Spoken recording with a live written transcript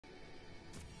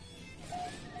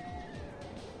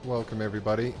Welcome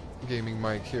everybody. Gaming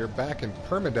Mike here, back in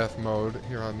Permadeath mode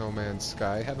here on No Man's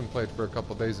Sky. Haven't played for a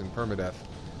couple days in Permadeath.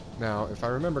 Now, if I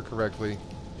remember correctly,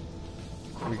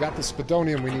 we got the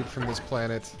Spadonium we need from this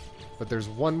planet, but there's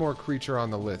one more creature on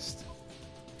the list.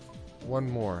 One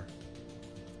more.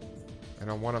 And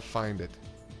I want to find it.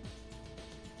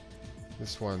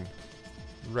 This one.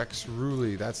 Rex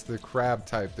Ruli. That's the crab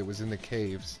type that was in the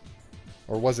caves.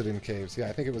 Or was it in caves? Yeah,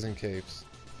 I think it was in caves.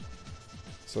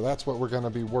 So that's what we're going to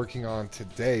be working on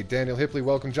today. Daniel Hipley,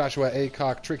 welcome. Joshua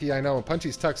Acock, Tricky, I know.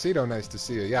 Punchy's Tuxedo, nice to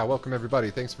see you. Yeah, welcome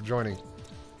everybody. Thanks for joining.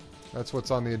 That's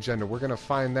what's on the agenda. We're going to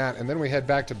find that, and then we head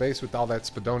back to base with all that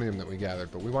Spadonium that we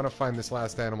gathered. But we want to find this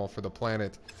last animal for the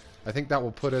planet. I think that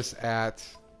will put us at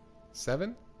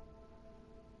 7?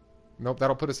 Nope,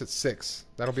 that'll put us at 6.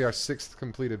 That'll be our 6th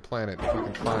completed planet if we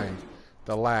can find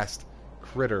the last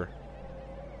critter.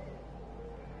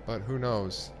 But who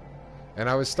knows? And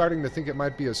I was starting to think it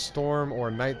might be a storm or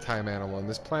a nighttime animal, and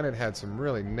this planet had some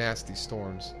really nasty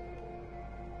storms.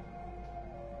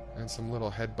 And some little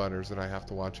headbutters that I have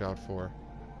to watch out for.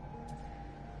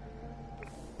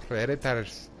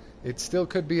 Predators. It still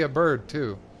could be a bird,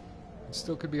 too. It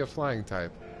still could be a flying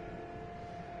type.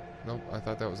 Nope, I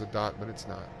thought that was a dot, but it's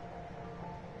not.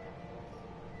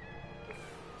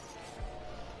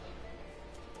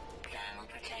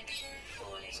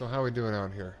 So how are we doing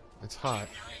out here? It's hot.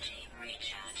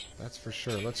 That's for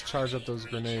sure. Let's charge up those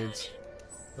grenades.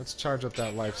 Let's charge up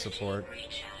that life support.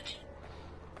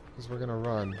 Because we're going to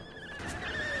run.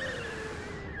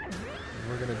 And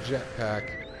we're going to jetpack.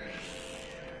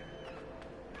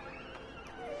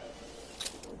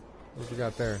 What have we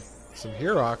got there? Some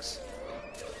Herox.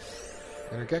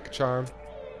 And a Gek Charm.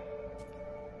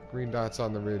 Green dots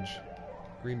on the ridge.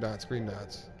 Green dots, green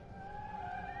dots.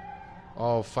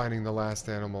 Oh, finding the last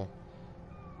animal.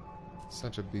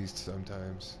 Such a beast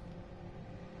sometimes.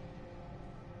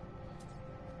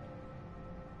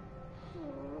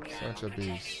 Such a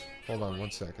beast. Hold on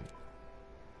one second.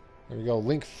 There we go.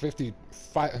 Link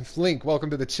 55. Link, welcome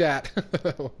to the chat.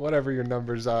 Whatever your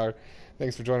numbers are.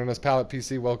 Thanks for joining us. Pallet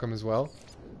PC, welcome as well.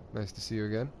 Nice to see you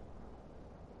again.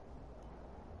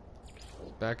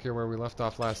 Back here where we left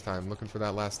off last time, looking for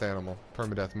that last animal.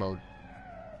 Permadeath mode.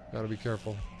 Gotta be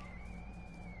careful.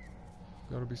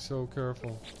 Gotta be so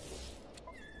careful.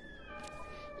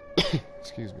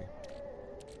 Excuse me.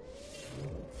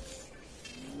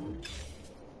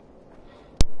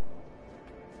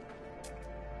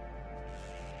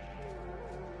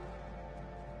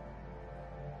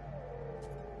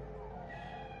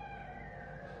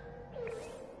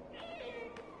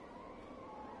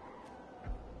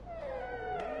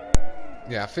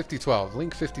 Yeah, 5012.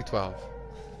 Link 5012.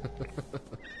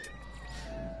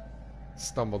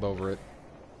 Stumbled over it.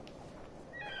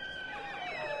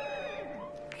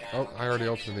 Oh, I already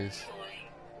opened these.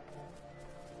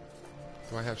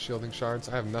 Do I have shielding shards?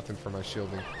 I have nothing for my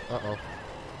shielding. Uh-oh.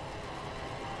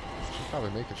 Should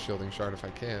probably make a shielding shard if I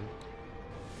can.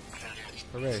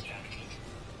 Hooray.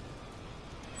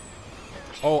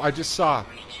 Oh, I just saw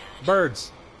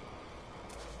birds.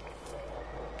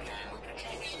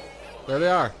 There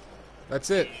they are. That's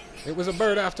it. It was a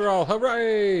bird after all.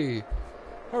 Hooray!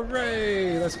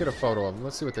 Hooray! Let's get a photo of them.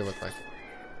 Let's see what they look like.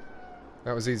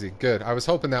 That was easy. Good. I was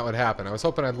hoping that would happen. I was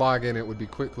hoping I'd log in. It would be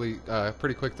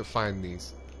pretty quick to find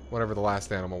these. Whatever the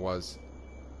last animal was.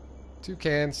 2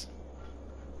 cans.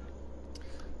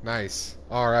 Nice.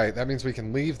 Alright, that means we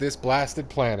can leave this blasted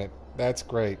planet. That's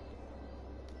great.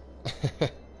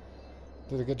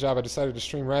 Did a good job. I decided to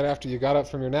stream right after you got up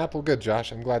from your nap. Well, good,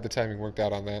 Josh. I'm glad the timing worked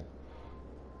out on that.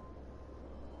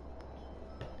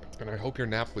 And I hope your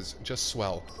nap was just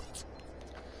swell.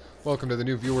 Welcome to the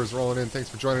new viewers rolling in. Thanks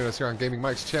for joining us here on Gaming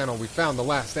Mike's channel. We found the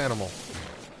last animal.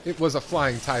 It was a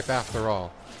flying type after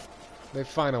all. They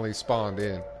finally spawned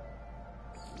in.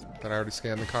 Did I already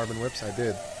scan the carbon whips? I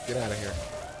did. Get out of here.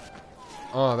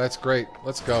 Oh, that's great.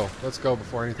 Let's go. Let's go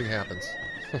before anything happens.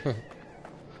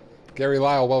 Gary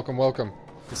Lyle, welcome, welcome.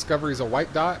 Discovery's a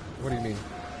white dot? What do you mean?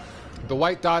 The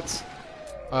white dots...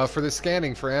 for the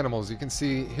scanning for animals, you can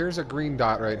see here's a green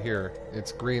dot right here.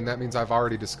 It's green. That means I've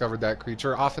already discovered that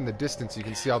creature. Off in the distance, you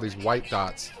can see all these white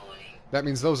dots. That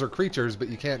means those are creatures, but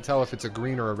you can't tell if it's a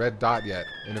green or a red dot yet.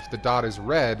 And if the dot is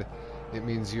red, it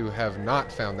means you have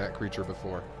not found that creature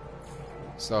before.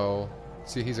 So,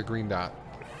 see, he's a green dot.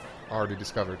 Already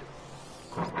discovered.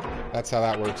 That's how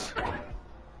that works.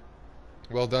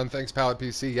 Well done. Thanks, Pallet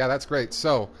PC. Yeah, that's great.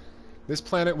 So, this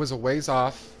planet was a ways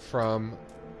off from...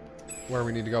 where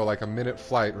we need to go, like a minute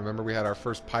flight. Remember we had our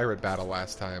first pirate battle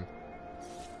last time.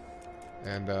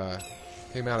 And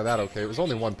came out of that okay. It was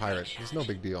only one pirate. It was no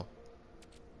big deal.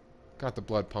 Got the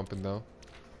blood pumping though.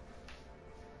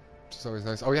 is always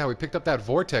nice. Oh yeah, we picked up that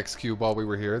vortex cube while we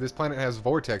were here. This planet has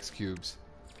vortex cubes.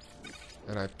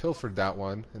 And I pilfered that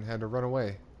one and had to run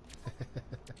away.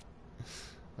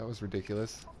 That was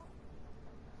ridiculous.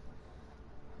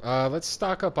 Let's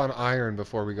stock up on iron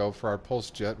before we go for our pulse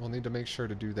jet. We'll need to make sure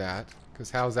to do that. Because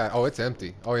how's that? Oh, it's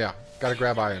empty. Oh yeah, gotta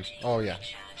grab iron. Oh yeah.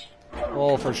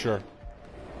 Oh, for sure.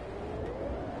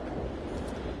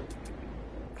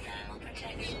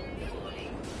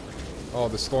 Oh,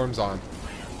 the storm's on.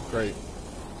 Great.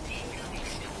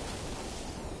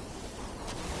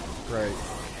 Great.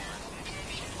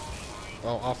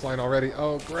 Oh, offline already.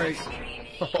 Oh, great.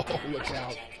 Oh, look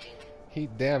out.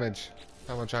 Heat damage.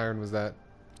 How much iron was that?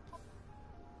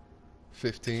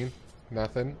 15.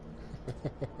 Nothing.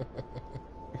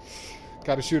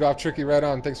 Gotta shoot off Tricky right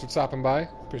on. Thanks for stopping by.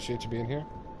 Appreciate you being here.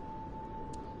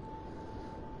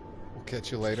 We'll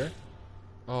catch you later.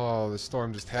 Oh, the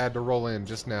storm just had to roll in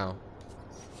just now.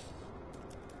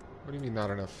 What do you mean not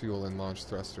enough fuel in launch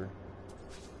thruster?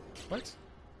 What?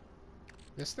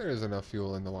 Yes, there is enough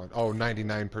fuel in the launch. Oh,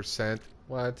 99%.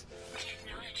 What?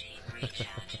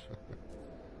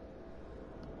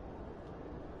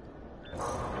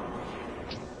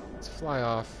 Let's fly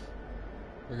off.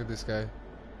 Look at this guy.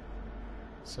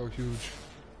 So huge.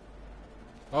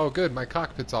 Oh, good. My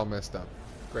cockpit's all messed up.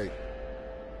 Great.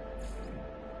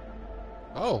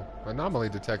 Oh, anomaly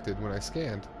detected when I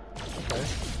scanned. Okay.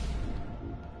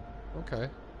 Okay.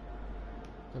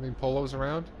 I mean, Polo's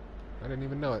around? I didn't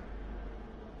even know it.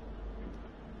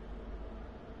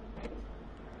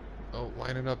 Oh,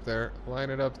 line it up there. Line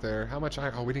it up there. How much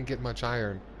iron? Oh, we didn't get much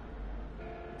iron.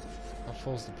 How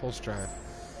full's the pulse drive?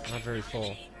 Not very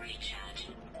full.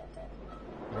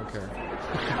 Okay.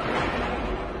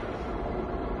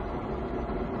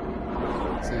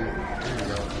 See, here we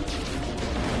go.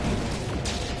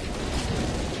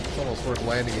 It's almost worth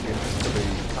landing again just for the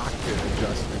cockpit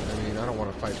adjustment. I mean, I don't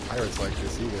want to fight pirates like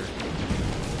this either,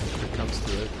 if it comes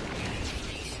to it.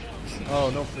 Oh,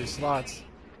 no free slots.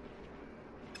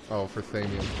 Oh, for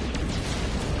Thamium.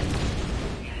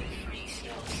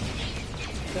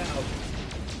 Down.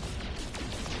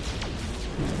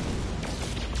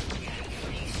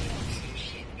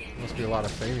 Must be a lot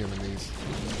of Thamium in these.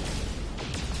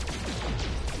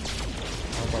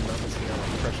 I hope I'm not missing out on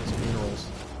precious minerals.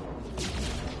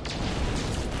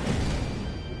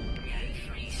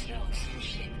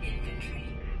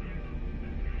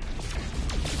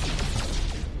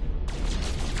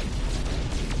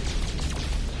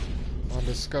 On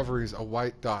discoveries, a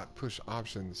white dot. Push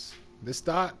options. This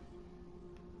dot?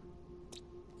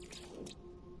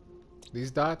 These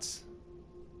dots?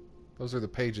 Those are the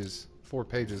pages. 4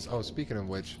 pages. Oh, speaking of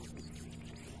which,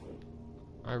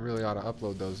 I really ought to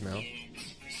upload those now.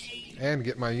 And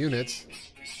get my units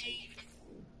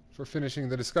for finishing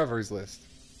the discoveries list.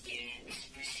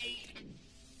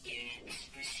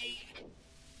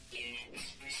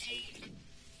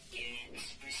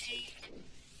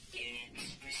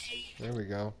 There we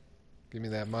go. Give me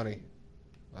that money.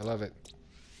 I love it.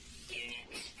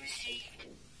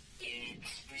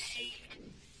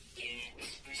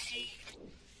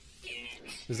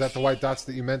 Is that the white dots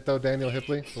that you meant, though, Daniel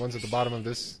Hipley? The ones at the bottom of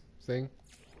this thing?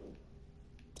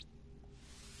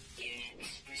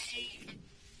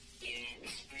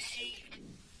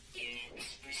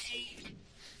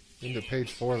 Into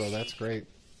page 4, though. That's great.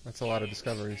 That's a lot of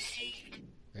discoveries.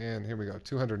 And here we go.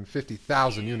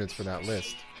 250,000 units for that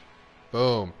list.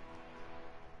 Boom.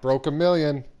 Broke 1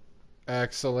 million.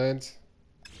 Excellent.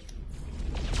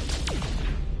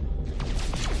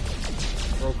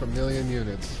 Broke 1 million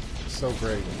units. So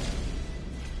great.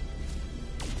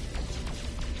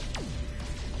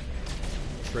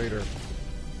 Trader.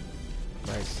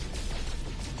 Nice.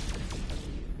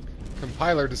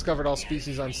 Compiler discovered all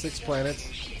species on 6 planets.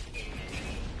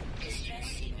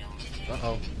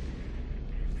 Uh-oh.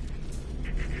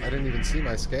 I didn't even see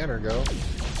my scanner go.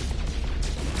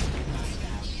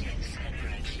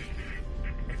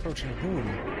 Approaching whom?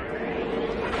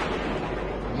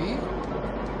 Me?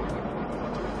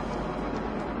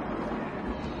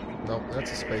 Nope,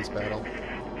 that's a space battle.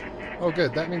 Oh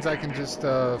good, that means I can just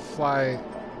fly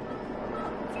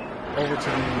over to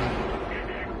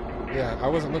the... Yeah, I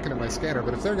wasn't looking at my scanner,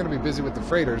 but if they're going to be busy with the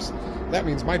freighters, that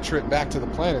means my trip back to the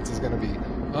planets is going to be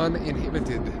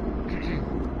uninhibited.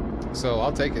 So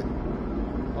I'll take it.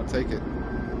 I'll take it.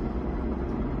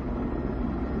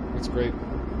 It's great.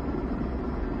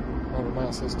 Robert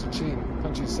Miles says Chachin.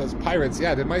 Punchy says pirates.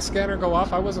 Yeah, did my scanner go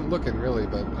off? I wasn't looking really,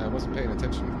 but I wasn't paying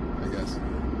attention, I guess.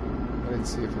 I didn't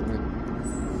see if it went.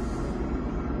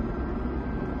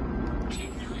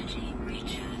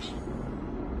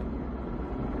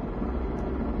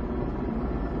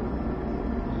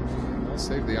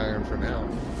 save the iron for now.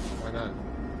 Why not?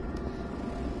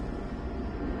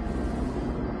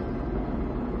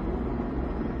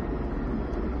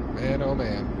 Man, oh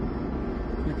man.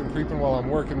 Creeping while I'm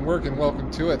working.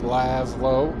 Welcome to it,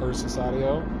 Laszlo versus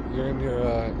Audio. You're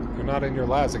not in your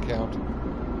Laz account.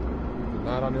 You're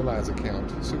not on your Laz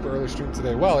account. Super early stream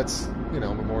today. Well, it's,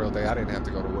 Memorial Day. I didn't have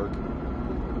to go to work.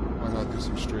 Why not do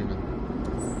some streaming?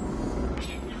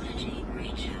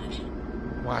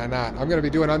 Why not? I'm going to be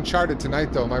doing Uncharted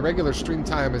tonight, though. My regular stream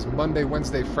time is Monday,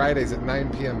 Wednesday, Fridays at 9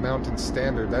 p.m. Mountain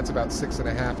Standard. That's about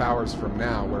 6.5 hours from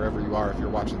now, wherever you are if you're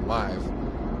watching live.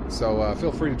 So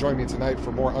feel free to join me tonight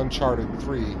for more Uncharted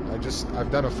 3.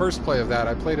 I've done a first play of that.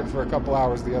 I played it for a couple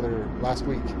hours last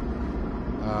week.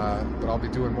 But I'll be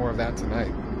doing more of that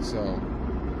tonight. So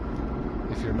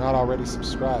if you're not already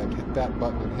subscribed, hit that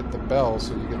button and hit the bell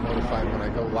so you get notified when I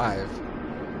go live.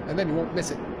 And then you won't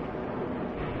miss it.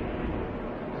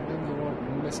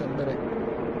 Miss a minute.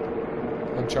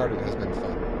 Uncharted has been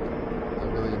fun. I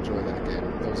really enjoy that game.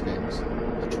 Those games.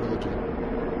 The trilogy.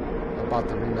 I bought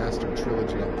the remastered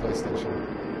trilogy on PlayStation.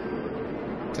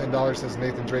 $10 says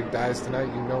Nathan Drake dies tonight.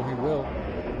 You know he will.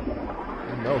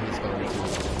 You know he's going to.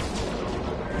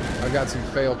 I've got some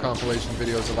fail compilation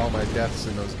videos of all my deaths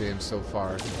in those games so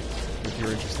far. If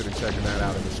you're interested in checking that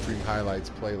out in the stream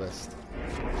highlights playlist,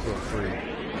 feel free.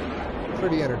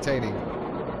 Pretty entertaining.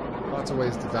 Lots of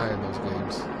ways to die in those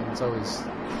games, and it's always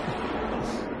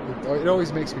it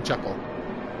always makes me chuckle.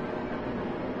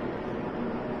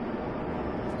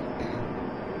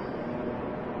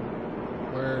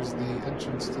 Where's the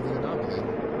entrance to the anomaly?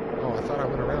 Oh, I thought I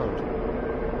went around.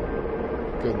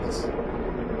 Goodness.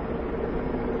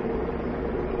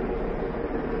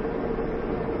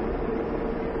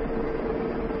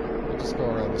 We'll just go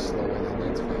around the slow way then,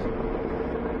 that's fine.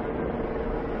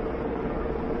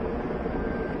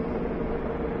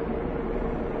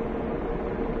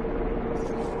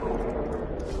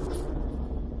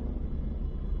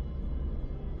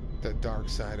 The dark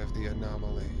side of the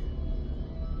anomaly.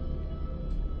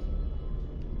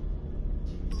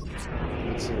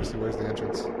 But seriously, where's the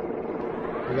entrance?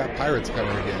 We got pirates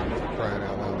coming again, for crying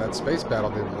out loud. That space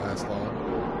battle didn't last long.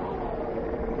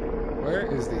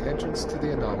 Where is the entrance to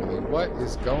the anomaly? What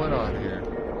is going on here?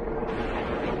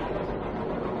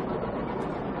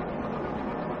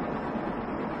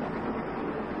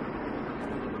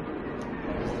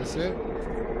 Is this it?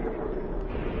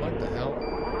 What the hell?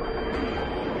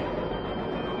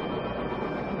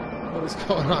 What is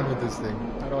going on with this thing?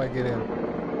 How do I get in?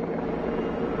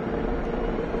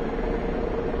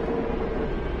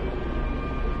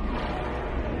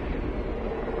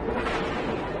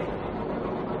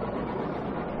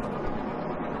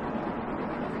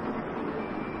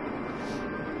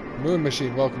 Moon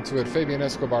Machine, welcome to it. Fabian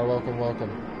Escobar, welcome, welcome.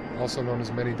 Also known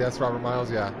as Many Deaths, Robert Miles,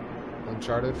 yeah.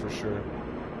 Uncharted for sure.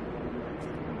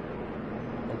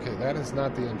 Okay, that is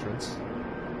not the entrance.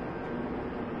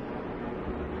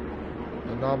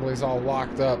 Anomaly's all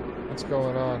locked up. What's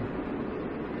going on?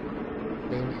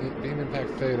 Beam impact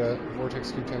theta,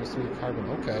 vortex cube times 3 carbon.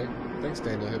 Okay. Thanks,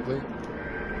 Daniel Hipley.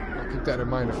 I'll keep that in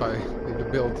mind if I need to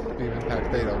build beam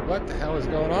impact theta. What the hell is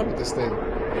going on with this thing?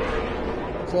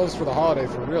 Closed for the holiday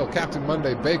for real. Captain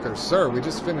Monday Baker. Sir, we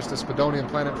just finished the Spadonium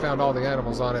planet, found all the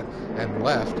animals on it, and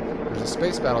left. There's a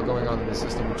space battle going on in the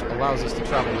system which allows us to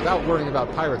travel without worrying about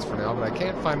pirates for now, but I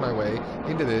can't find my way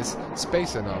into this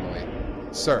space anomaly.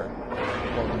 Sir,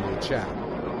 welcome to the chat.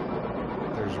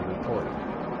 There's your report.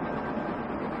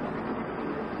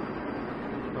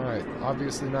 Alright,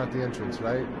 obviously not the entrance,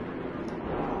 right?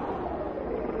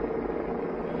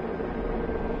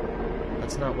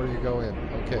 That's not where you go in.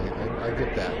 Okay, I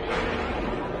get that.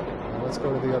 Now let's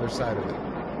go to the other side of it.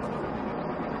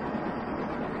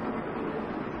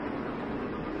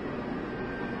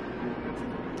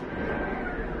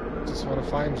 Just want to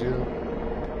find you.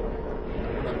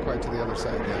 Not quite to the other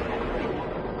side yet.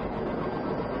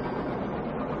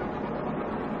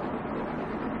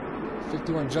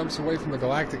 "51 jumps away from the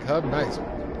galactic hub." Nice,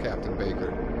 Captain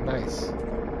Baker. Nice.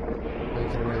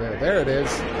 Making way there. There it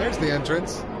is. There's the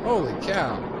entrance. Holy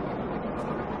cow.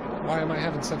 Why am I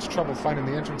having such trouble finding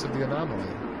the entrance of the anomaly?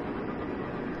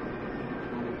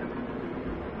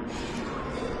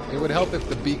 It would help if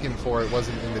the beacon for it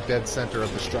wasn't in the dead center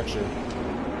of the structure,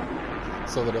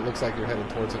 so that it looks like you're headed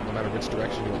towards it no matter which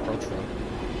direction you approach from.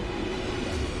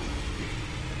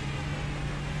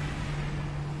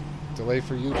 Delay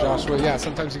for you, Joshua. Yeah,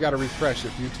 sometimes you gotta refresh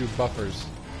if YouTube buffers.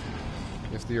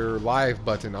 If your live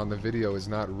button on the video is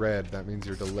not red, that means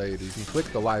you're delayed. You can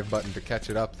click the live button to catch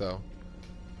it up, though,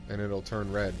 and it'll turn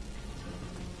red.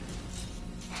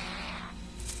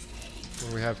 What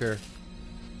do we have here?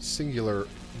 Singular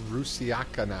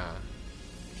Rusiakana.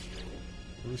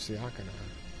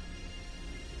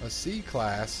 A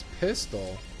C-class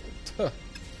pistol? Tuh.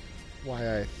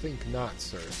 Why, I think not,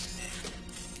 sir.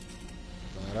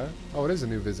 Nada. Oh, it is a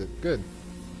new visit. Good.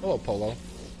 Hello, Polo.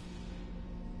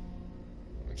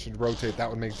 I should rotate. That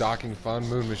would make docking fun.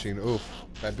 Moon machine. Oof.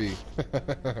 That'd be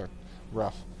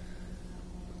rough.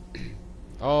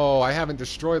 Oh, I haven't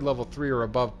destroyed level 3 or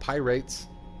above pirates.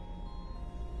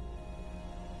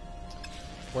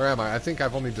 Where am I? I think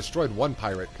I've only destroyed one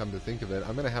pirate, come to think of it.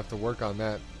 I'm going to have to work on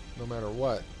that no matter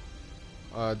what.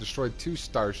 Destroyed 2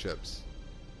 starships.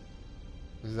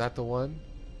 Is that the one?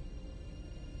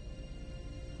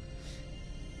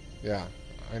 Yeah.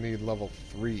 I need level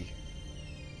 3.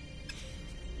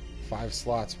 5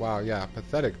 slots. Wow, yeah.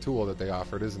 Pathetic tool that they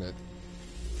offered, isn't it?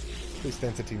 Space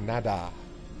density nada.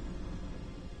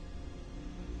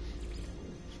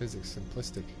 Physics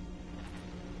simplistic.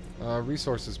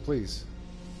 Resources, please.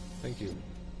 Thank you.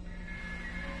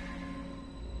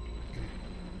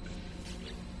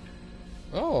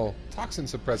 Oh, toxin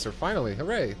suppressor, finally.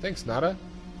 Hooray. Thanks, Nada.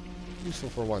 Useful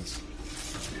for once.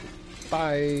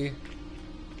 Bye.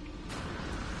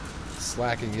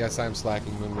 Slacking. Yes, I'm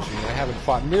slacking, Moon Machine. I haven't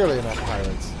fought nearly enough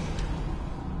pirates.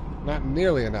 Not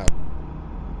nearly enough.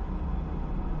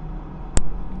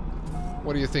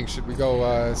 What do you think? Should we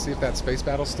go see if that space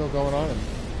battle's still going on and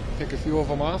pick a few of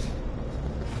them off?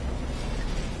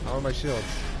 How are my shields?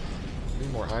 I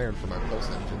need more iron for my pulse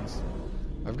engines.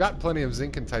 I've got plenty of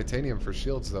zinc and titanium for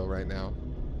shields, though, right now.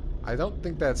 I don't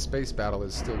think that space battle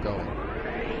is still going.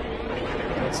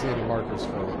 I don't see any markers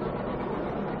for it.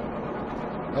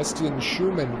 Estienne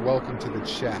Schumann, welcome to the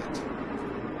chat.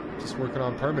 Just working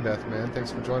on Permadeath, man.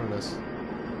 Thanks for joining us.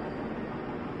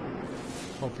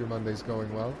 Hope your Monday's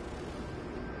going well.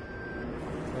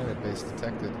 Planet base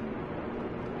detected.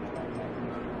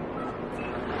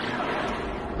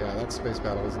 Yeah, that space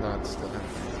battle is not still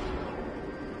happening.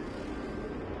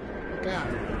 Look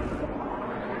out!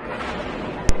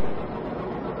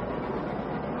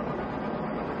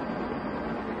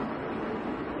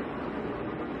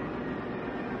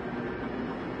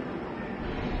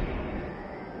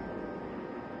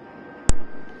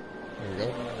 There we go.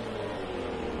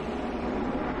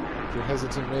 If you're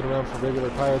hesitant, wait around for regular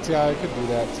pirates. Yeah, I could do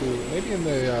that too. Maybe in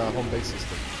the home base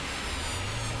system.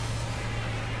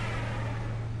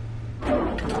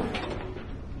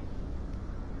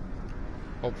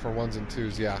 Hope for 1s and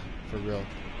 2s, yeah, for real.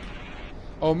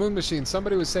 Oh, Moon Machine,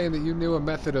 somebody was saying that you knew a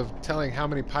method of telling how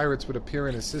many pirates would appear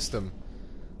in a system.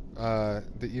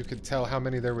 That you could tell how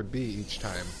many there would be each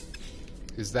time.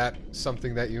 Is that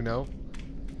something that you know?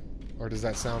 Or does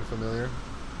that sound familiar?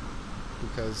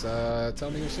 Because,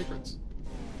 tell me your secrets.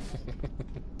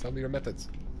 Tell me your methods.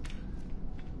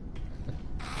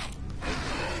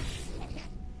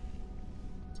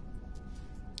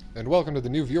 And welcome to the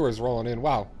new viewers rolling in.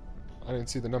 Wow. I didn't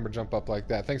see the number jump up like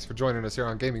that. Thanks for joining us here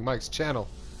on Gaming Mike's channel.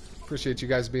 Appreciate you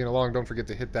guys being along. Don't forget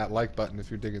to hit that like button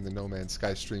if you're digging the No Man's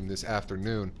Sky stream this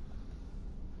afternoon.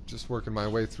 Just working my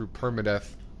way through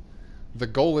Permadeath. The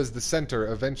goal is the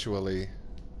center eventually.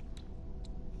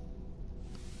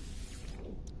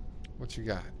 What you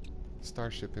got?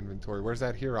 Starship inventory. Where's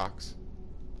that Herox?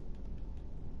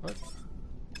 What?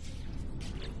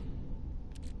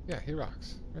 Yeah,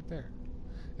 Herox. Right there.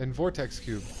 And Vortex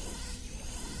Cube.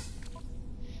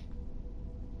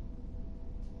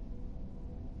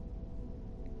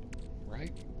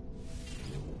 Right?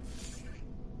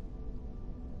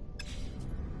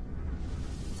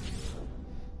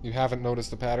 You haven't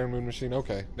noticed the pattern, Moon Machine?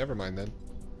 Okay, never mind then.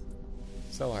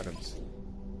 Sell items.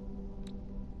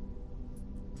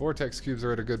 Vortex cubes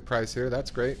are at a good price here.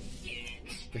 That's great.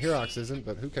 The Herox isn't,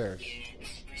 but who cares?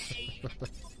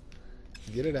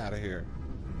 Get it out of here.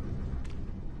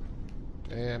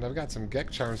 And I've got some Gek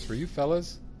charms for you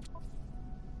fellas.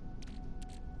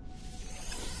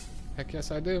 Heck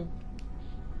yes I do.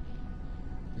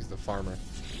 He's the farmer.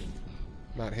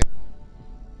 Not him.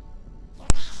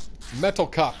 Metal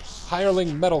Cup.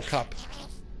 Hireling Metal Cup.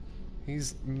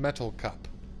 He's Metal Cup.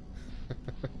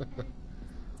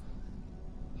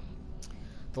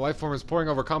 The life form is poring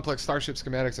over complex starship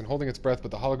schematics and holding its breath,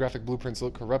 but the holographic blueprints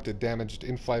look corrupted, damaged,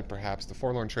 in flight perhaps. The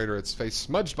forlorn trader, its face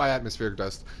smudged by atmospheric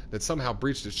dust that somehow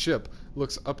breached its ship,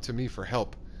 looks up to me for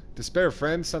help. Despair,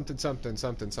 friend. Something, something,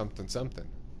 something, something, something.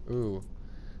 Ooh.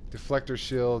 Deflector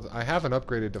shield. I have an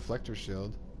upgraded deflector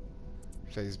shield.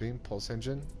 Phase beam, pulse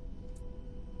engine.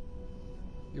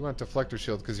 You want deflector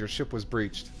shield because your ship was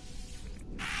breached.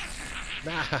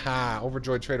 Ah,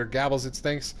 overjoyed trader gabbles its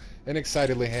thanks and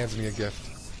excitedly hands me a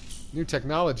gift. New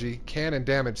technology, cannon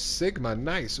damage Sigma,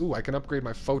 nice. Ooh, I can upgrade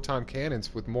my photon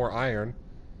cannons with more iron.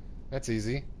 That's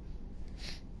easy.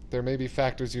 There may be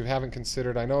factors you haven't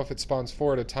considered. I know if it spawns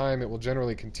 4 at a time, it will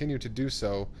generally continue to do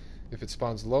so. If it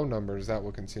spawns low numbers, that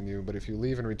will continue. But if you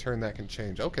leave and return, that can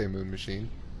change. Okay, Moon Machine.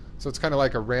 So it's kind of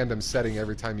like a random setting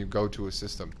every time you go to a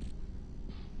system,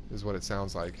 is what it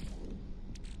sounds like.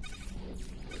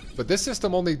 But this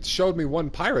system only showed me one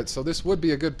pirate, so this would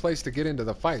be a good place to get into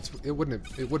the fights. Wouldn't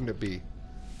it be?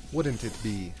 Wouldn't it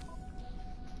be?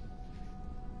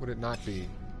 Would it not be?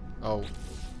 Oh,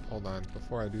 hold on.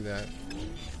 Before I do that,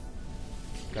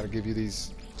 gotta give you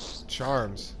these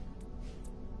charms.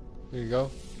 Here you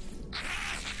go.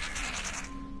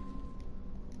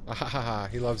 Ah,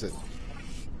 he loves it.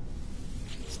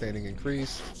 Standing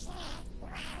increase.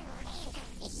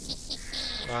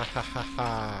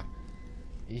 Ah,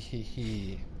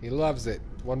 he loves it.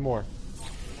 One more,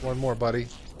 buddy.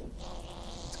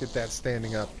 Let's get that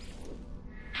standing up.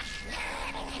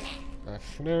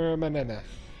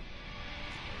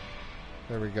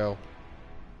 There we go.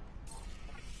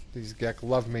 These Gek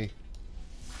love me.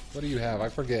 What do you have? I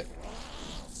forget.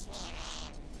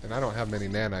 And I don't have many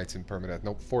nanites in Permadeath.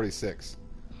 Nope, 46.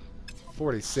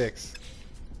 46.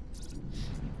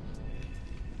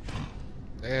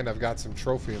 And I've got some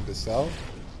trophium to sell.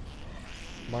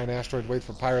 Mine asteroid, wait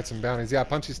for pirates and bounties. Yeah,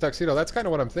 Punchy Tuxedo, that's kind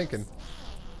of what I'm thinking.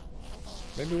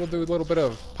 Maybe we'll do a little bit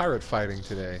of pirate fighting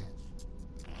today.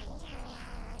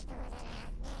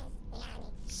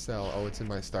 Sell. Oh, it's in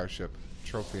my starship.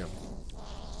 Trophium.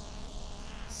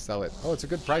 Sell it. Oh, it's a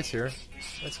good price here.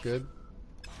 That's good.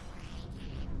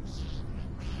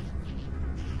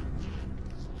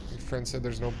 Your friend said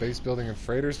there's no base building and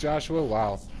freighters, Joshua?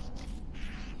 Wow.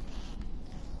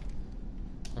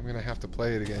 I'm gonna have to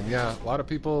play it again. Yeah, a lot of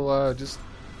people just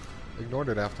ignored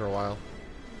it after a while.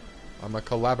 I'm a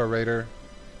collaborator.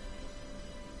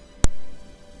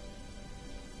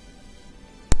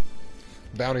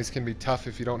 Bounties can be tough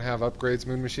if you don't have upgrades,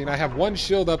 Moon Machine. I have one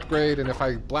shield upgrade, and if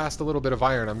I blast a little bit of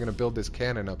iron, I'm gonna build this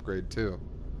cannon upgrade too.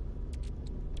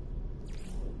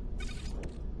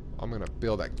 I'm gonna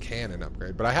build a cannon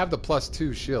upgrade, but I have the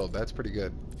 +2 shield. That's pretty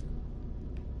good.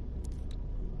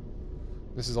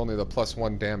 This is only the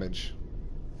 +1 damage.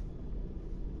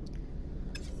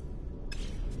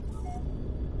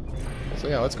 So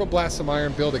yeah, let's go blast some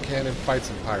iron, build a cannon, fight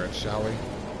some pirates, shall we?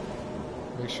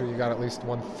 Make sure you got at least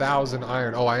 1,000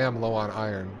 iron. Oh, I am low on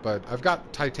iron, but I've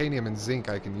got titanium and zinc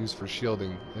I can use for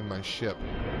shielding in my ship.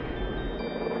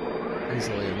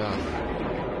 Easily enough.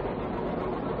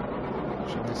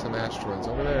 Show me some asteroids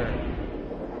over there.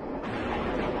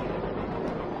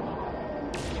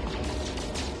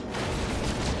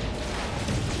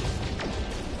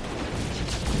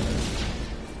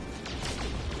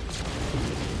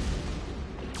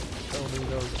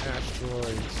 Those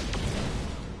asteroids.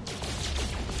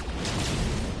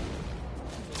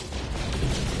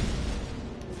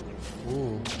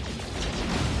 Ooh.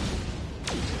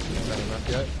 Is that enough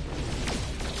yet?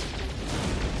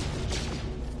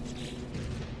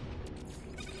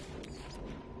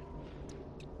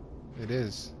 It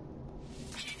is.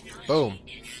 Boom.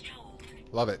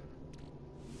 Love it.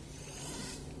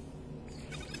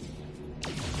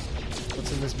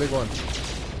 What's in this big one?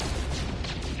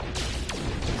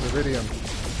 Viridium.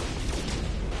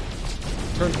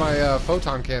 Turned my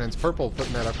photon cannons purple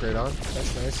putting that upgrade on.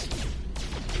 That's nice.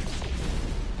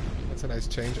 That's a nice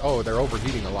change. Oh, they're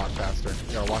overheating a lot faster.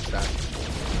 You gotta watch that.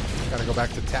 Gotta go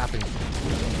back to tapping.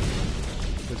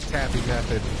 The tapping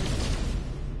method.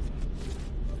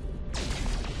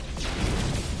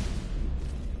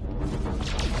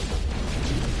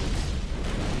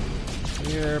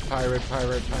 Here, pirate,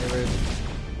 pirate, pirate.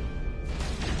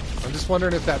 I'm just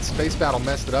wondering if that space battle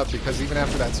messed it up, because even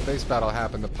after that space battle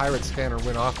happened, the pirate scanner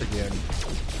went off again,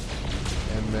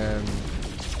 and then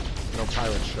no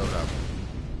pirates showed up.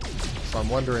 So I'm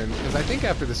wondering, because I think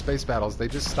after the space battles, they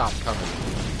just stopped coming.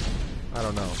 I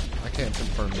don't know. I can't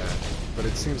confirm that, but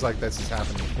it seems like this has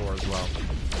happened before as well,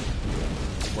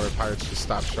 where pirates just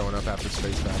stop showing up after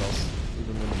space battles,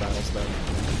 even when the battle's done.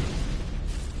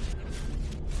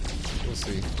 We'll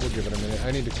see. We'll give it a minute.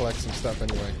 I need to collect some stuff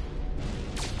anyway.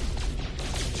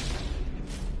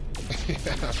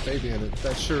 Yeah, Fabian,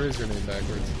 that sure is your name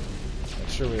backwards. That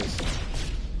sure is.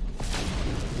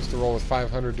 Used to roll with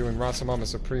 500 doing Rasamama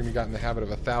Supreme. You got in the habit of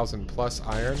 1,000 plus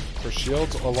iron for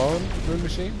shields alone, Moon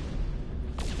Machine?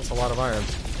 That's a lot of iron.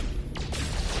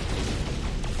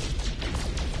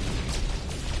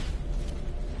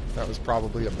 That was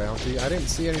probably a bounty. I didn't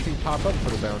see anything pop up for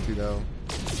the bounty, though.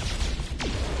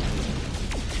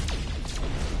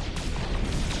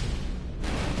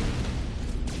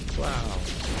 Wow.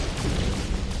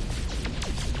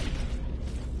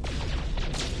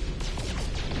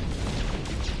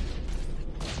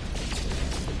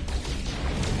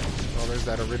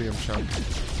 that iridium chunk.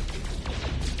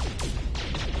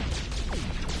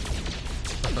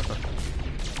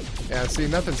 Yeah, see,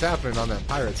 nothing's happening on that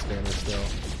pirate scanner still.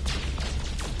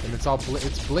 And it's all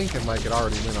it's blinking like it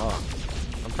already went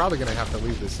off. I'm probably going to have to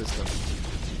leave this system.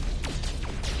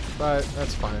 But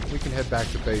that's fine. We can head back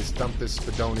to base, dump this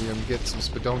Spadonium, get some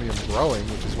Spadonium growing,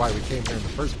 which is why we came here in the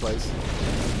first place.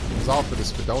 It was all for the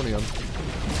Spadonium.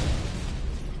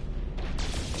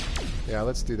 Yeah,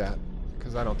 let's do that.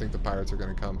 Because I don't think the pirates are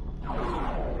going to come.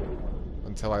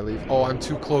 Until I leave. Oh, I'm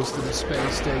too close to the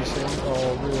space station.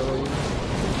 Oh, really?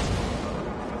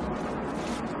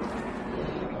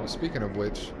 Oh, speaking of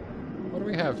which, what do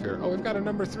we have here? Oh, we've got a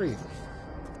number 3.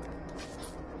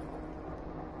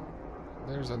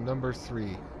 There's a number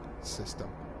 3 system.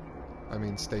 I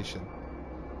mean station.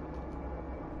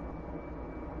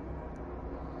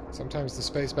 Sometimes the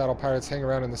space battle pirates hang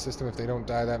around in the system. If they don't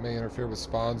die, that may interfere with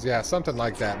spawns. Yeah, something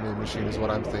like that, Moon Machine, is what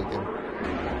I'm thinking.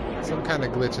 Some kind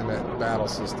of glitch in that battle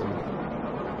system.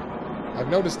 I've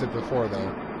noticed it before,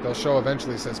 though. They'll show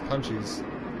eventually says punchies.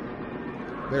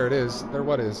 There it is. There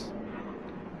what is?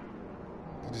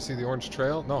 Did you see the orange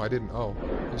trail? No, I didn't. Oh.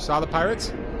 You saw the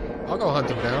pirates? I'll go hunt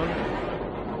them down.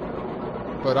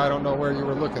 But I don't know where you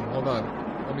were looking. Hold on.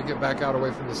 Let me get back out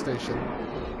away from the station.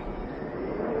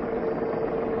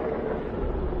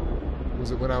 Was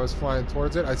it when I was flying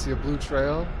towards it? I see a blue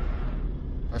trail.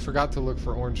 I forgot to look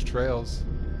for orange trails.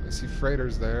 I see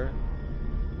freighters there.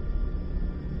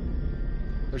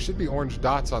 There should be orange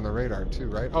dots on the radar too,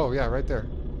 right? Oh yeah, right there.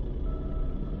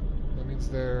 That means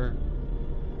they're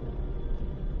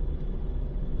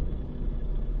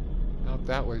out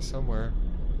that way somewhere.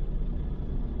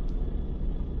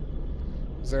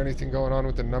 Is there anything going on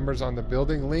with the numbers on the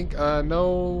building link?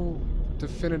 No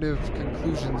definitive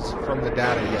conclusions from the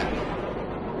data yet.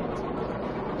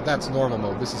 But that's normal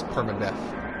mode. This is permadeath.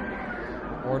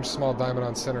 Orange small diamond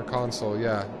on center console.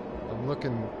 Yeah. I'm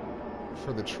looking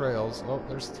for the trails. Oh,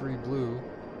 there's 3 blue.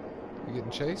 You getting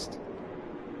chased?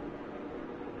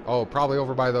 Oh, probably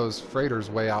over by those freighters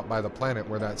way out by the planet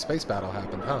where that space battle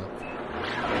happened, huh?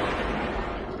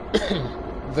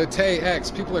 The Tay X.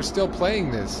 People are still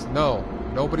playing this. No.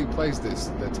 Nobody plays this,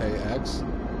 the Tay X.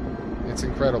 It's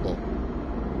incredible.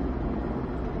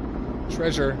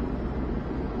 Treasure.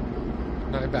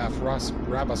 Nibaf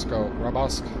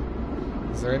Rabosk.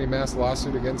 Is there any mass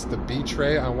lawsuit against the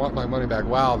B-Tray? I want my money back.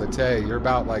 Wow, the Tay, you're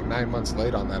about like 9 months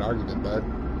late on that argument, bud.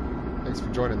 Thanks for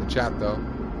joining the chat, though.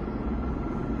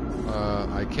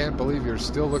 I can't believe you're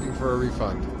still looking for a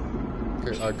refund.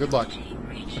 Okay, good luck.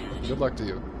 Good luck to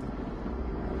you.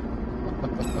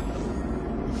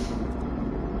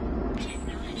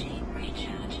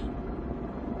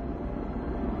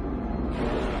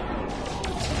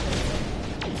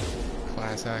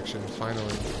 Class action,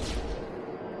 finally.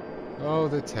 Oh,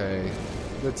 the Tay.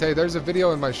 The Tay. There's a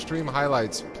video in my stream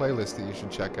highlights playlist that you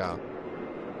should check out.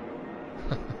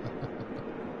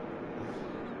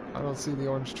 I don't see the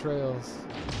orange trails.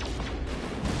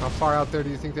 How far out there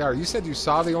do you think they are? You said you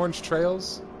saw the orange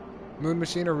trails, Moon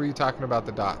Machine, or were you talking about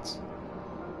the dots?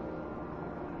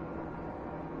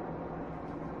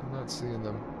 I'm not seeing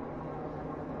them.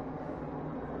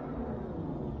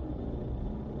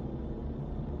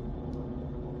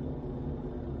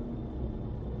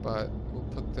 But we'll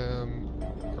put them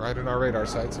right in our radar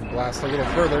sights and blast a little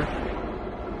further.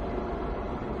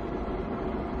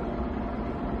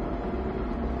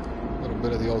 A little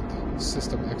bit of the old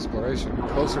system exploration.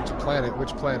 Closer to planet.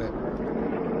 Which planet?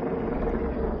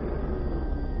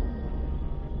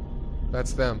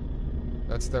 That's them.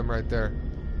 That's them right there.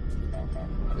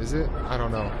 Is it? I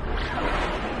don't know.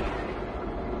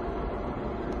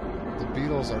 The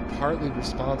Beatles are partly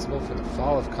responsible for the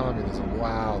fall of communism.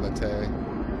 Wow, Latte.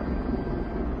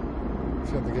 I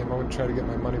feel the game. I wouldn't try to get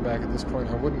my money back at this point.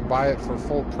 I wouldn't buy it for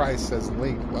full price, says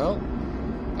Link. Well,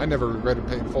 I never regretted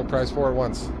paying full price for it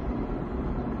once.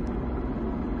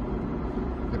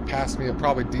 It passed me. It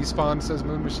probably despawned, says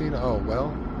Moon Machine. Oh,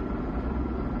 well.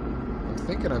 I'm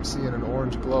thinking I'm seeing an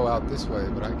orange glow out this way,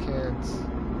 but I can't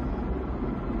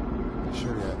be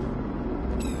sure yet.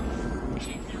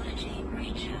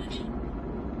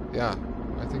 Yeah,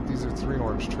 I think these are 3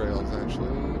 orange trails,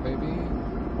 actually, maybe?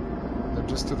 They're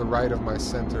just to the right of my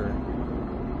center.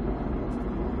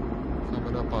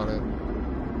 Coming up on it.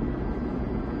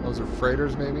 Those are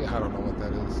freighters, maybe? I don't know what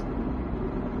that is.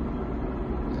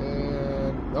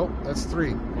 And... nope, that's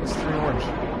 3. That's 3 orange.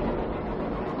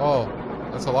 Oh,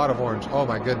 that's a lot of orange. Oh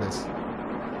my goodness.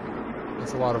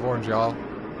 That's a lot of orange, y'all.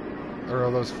 Or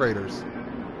are those freighters?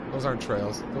 Those aren't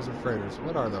trails. Those are freighters.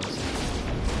 What are those?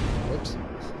 Whoops.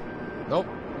 Nope.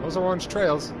 Those are orange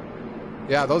trails.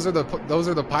 Yeah, those are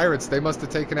the pirates. They must have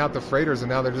taken out the freighters, and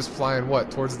now they're just flying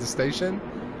what, towards the station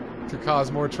to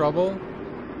cause more trouble.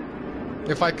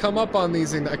 If I come up on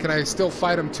these, can I still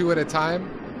fight them 2 at a time?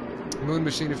 Moon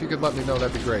Machine, if you could let me know,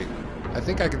 that'd be great. I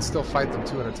think I can still fight them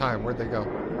 2 at a time. Where'd they go?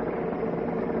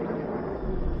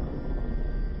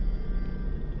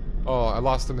 Oh, I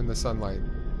lost them in the sunlight.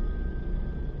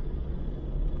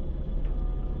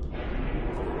 I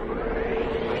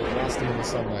lost them in the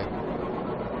sunlight.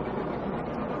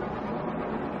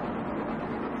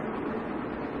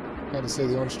 Got to say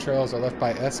the orange trails are left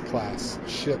by S-class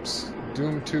ships.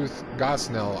 Doomtooth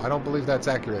Gosnell. I don't believe that's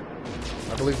accurate.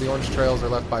 I believe the orange trails are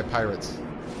left by pirates.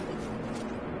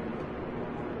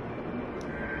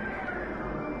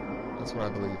 That's what I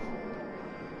believe.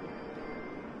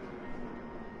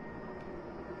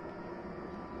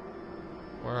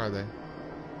 Where are they?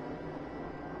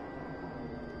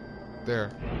 There.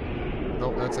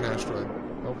 Nope, that's an asteroid.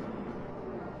 Nope.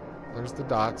 There's the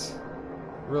dots.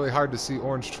 Really hard to see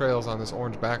orange trails on this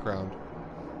orange background.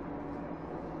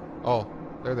 Oh,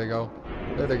 there they go.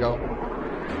 There they go.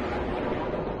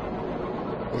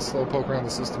 They slow poke around the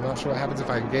system. Not sure what happens if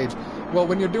I engage. Well,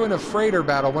 when you're doing a freighter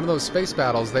battle, one of those space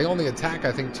battles, they only attack,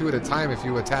 I think, 2 at a time if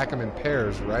you attack them in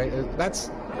pairs, right? That's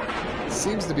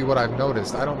seems to be what I've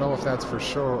noticed. I don't know if that's for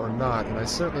sure or not, and I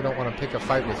certainly don't want to pick a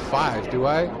fight with 5, do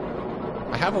I?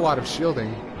 I have a lot of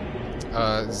shielding,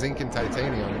 zinc and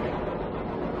titanium.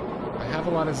 I have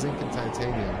a lot of zinc and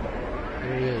titanium.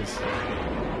 Here he is.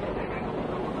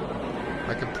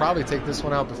 I could probably take this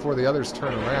one out before the others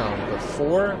turn around, but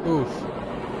 4? Oof.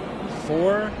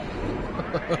 4?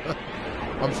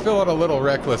 I'm feeling a little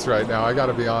reckless right now, I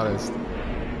gotta be honest.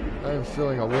 I am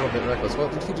feeling a little bit reckless.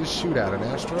 What did he just shoot at? An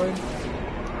asteroid?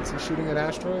 Is he shooting at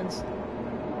asteroids?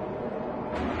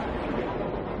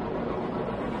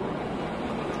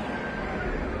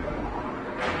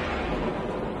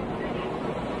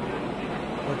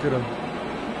 Look at him.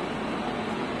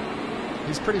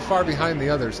 He's pretty far behind the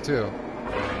others, too.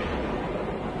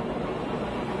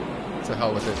 To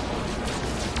hell with it.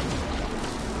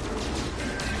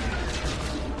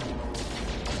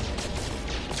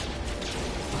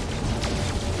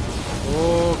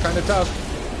 Oh, kind of tough.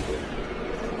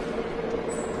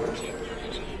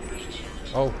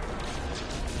 Oh.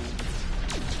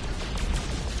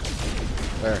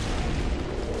 There.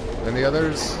 And the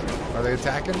others, are they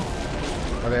attacking?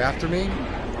 Are they after me?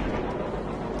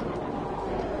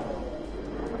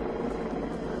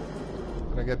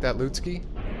 Did I get that loot ski?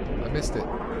 I missed it.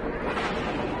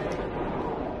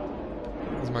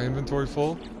 Is my inventory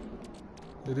full?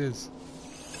 It is.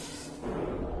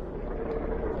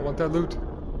 I want that loot.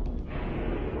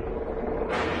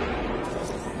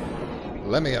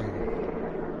 Lemium.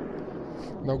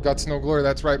 No guts, no glory.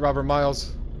 That's right, Robert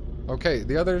Miles. Okay,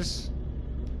 the others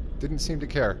didn't seem to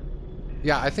care.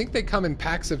 Yeah, I think they come in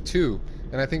packs of 2,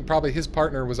 and I think probably his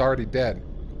partner was already dead.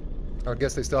 I would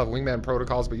guess they still have wingman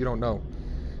protocols, but you don't know.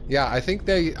 Yeah, I think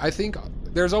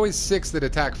there's always 6 that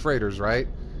attack freighters, right?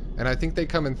 And I think they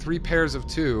come in 3 pairs of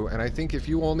 2, and I think if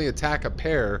you only attack a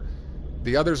pair,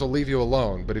 the others will leave you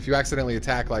alone. But if you accidentally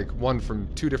attack like one from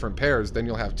 2 different pairs, then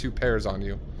you'll have 2 pairs on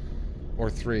you. Or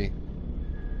 3.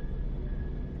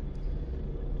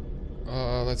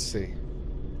 Let's see.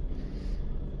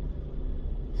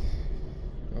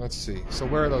 Let's see. So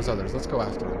where are those others? Let's go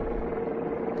after them.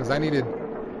 Because I needed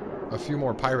a few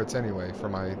more pirates anyway for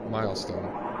my milestone.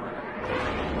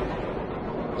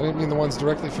 I didn't mean the ones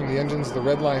directly from the engines, the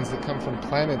red lines that come from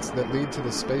planets that lead to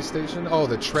the space station. Oh,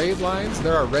 the trade lines?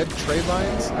 There are red trade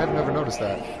lines? I've never noticed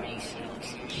that.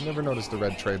 I've never noticed the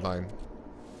red trade line.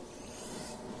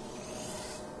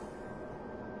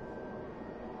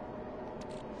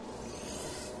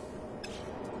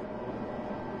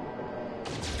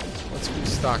 Let's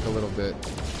restock a little bit.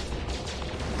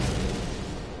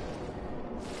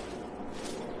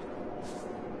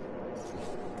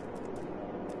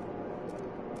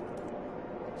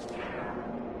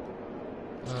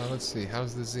 Let's see,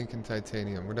 how's the zinc and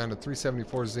titanium? We're down to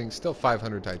 374 zinc, still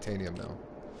 500 titanium though.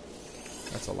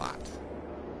 That's a lot.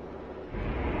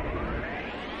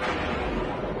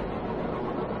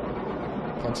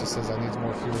 Punchy says I need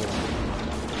more fuel.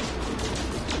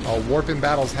 Oh, warping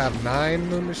battles have 9,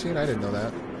 Moon Machine? I didn't know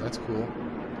that. That's cool.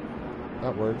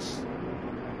 That works.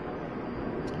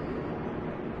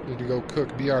 Need to go cook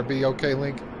BRB. Okay,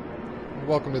 Link.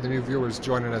 Welcome to the new viewers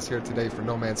joining us here today for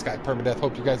No Man's Sky Permadeath.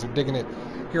 Hope you guys are digging it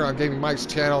here on Gaming Mike's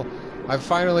channel. I'm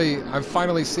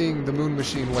finally seeing the Moon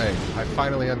Machine way. I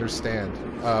finally understand.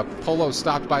 Polo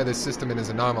stopped by this system in his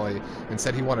anomaly and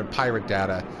said he wanted pirate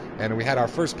data, and we had our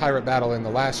first pirate battle in the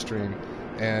last stream,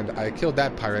 and I killed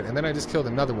that pirate, and then I just killed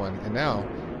another one, and now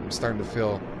I'm starting to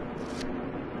feel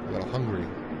a little hungry.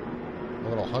 A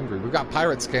little hungry. We've got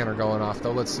pirate scanner going off,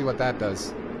 though. Let's see what that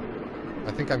does.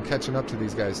 I think I'm catching up to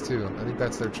these guys, too. I think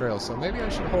that's their trail. So maybe I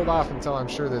should hold off until I'm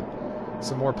sure that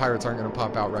some more pirates aren't going to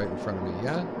pop out right in front of me.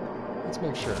 Yeah? Let's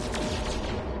make sure.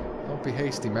 Don't be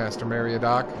hasty, Master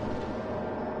Mariodoc.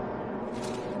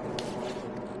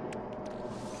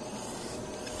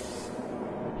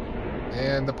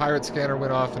 And the pirate scanner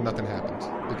went off and nothing happened.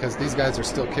 Because these guys are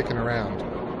still kicking around.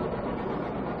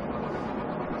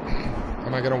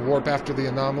 Am I going to warp after the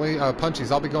anomaly?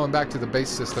 Punchies, I'll be going back to the base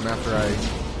system after I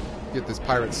get this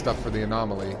pirate stuff for the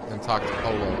anomaly and talk to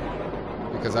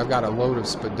Polo. Because I've got a load of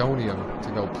Spadonium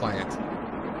to go plant.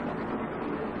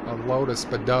 A load of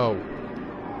Spado.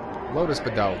 Load of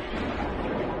Spado.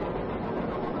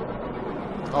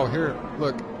 Oh, here,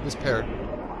 look, this parrot.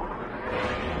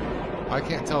 I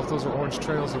can't tell if those are orange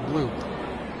trails or blue.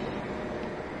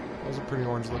 Those are pretty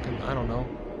orange looking. I don't know.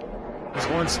 This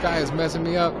orange sky is messing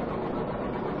me up.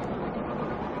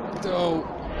 Oh,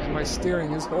 and my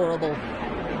steering is horrible.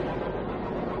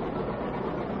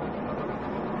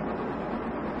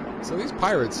 So these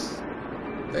pirates,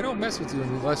 they don't mess with you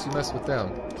unless you mess with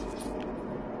them.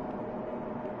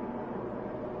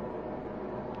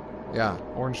 Yeah,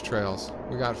 orange trails.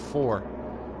 We got 4.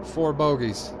 4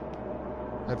 bogeys.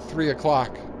 At 3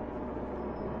 o'clock.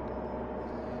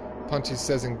 Punchy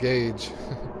says engage.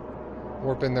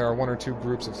 Warp in, there are 1 or 2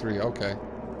 groups of 3. Okay.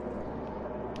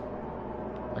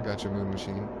 I got your moon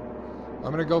machine. I'm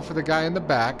gonna go for the guy in the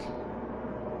back.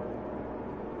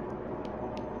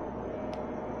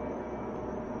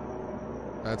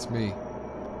 That's me.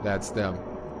 That's them.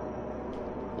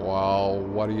 Well,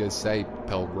 what do you say,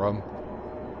 Pilgrim?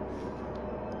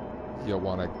 You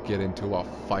wanna get into a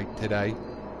fight today?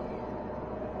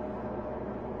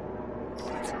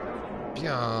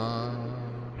 Yeah.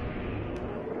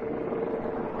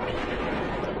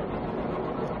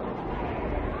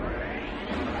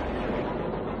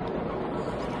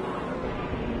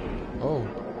 Oh.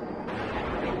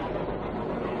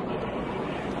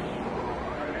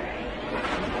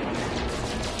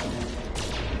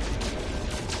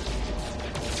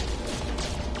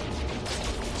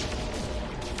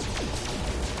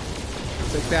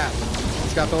 Take that.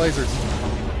 It's got the lasers.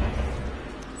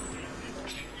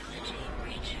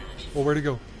 Well, where'd he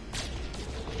go?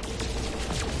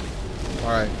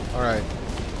 Alright, alright.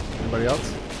 Anybody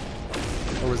else?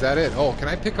 Or was that it? Oh, can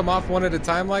I pick them off one at a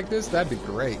time like this? That'd be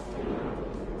great.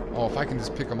 Oh, if I can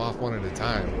just pick them off one at a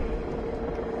time.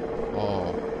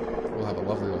 Oh, we'll have a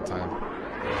lovely old time.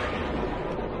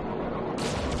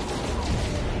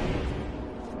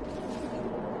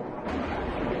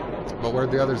 But where'd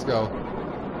the others go?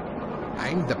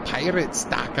 I'm the pirate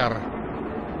stalker.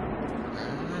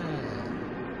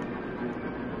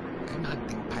 I'm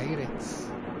hunting pirates.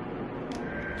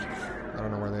 I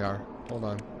don't know where they are. Hold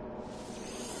on.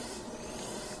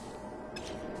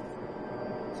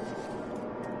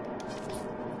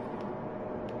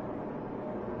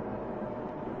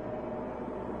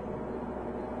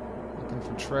 Looking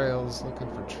for trails, looking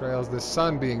for trails. The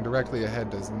sun being directly ahead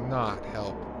does not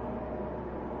help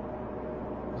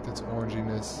with its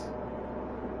oranginess.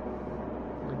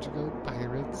 Where'd you go,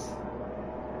 pirates?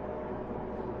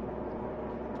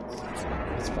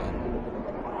 It's fine.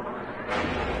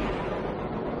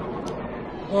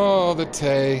 Oh, the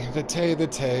Tay. The Tay, the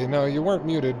Tay. No, you weren't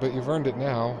muted, but you've earned it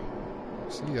now.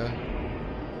 See ya.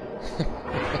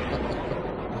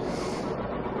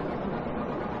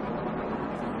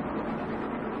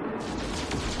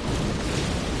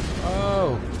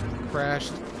 Oh,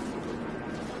 crashed.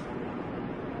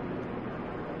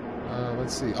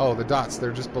 Let's see. Oh, the dots,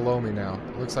 they're just below me now.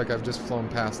 It looks like I've just flown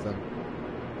past them.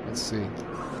 Let's see.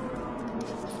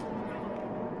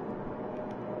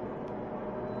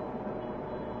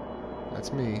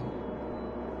 That's me.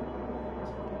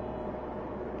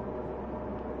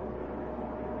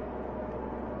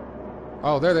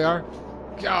 Oh, there they are.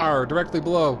 Yarr, directly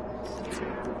below.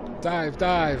 Dive,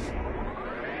 dive.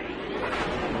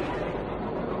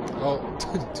 Oh,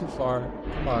 too far.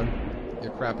 Come on, you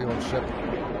crappy old ship.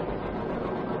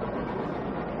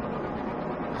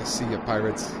 I see you,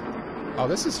 pirates. Oh,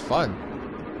 this is fun.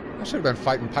 I should have been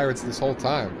fighting pirates this whole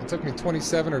time. It took me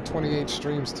 27 or 28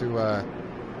 streams to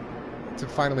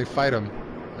finally fight them,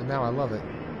 and now I love it.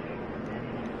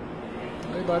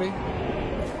 Hey, buddy.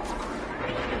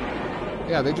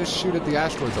 Yeah, they just shoot at the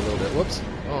asteroids a little bit. Whoops.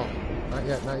 Oh, not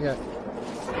yet, not yet.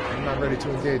 I'm not ready to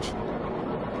engage.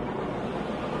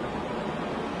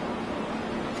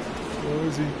 Where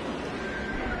is he?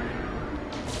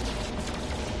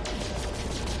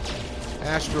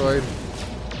 Asteroid.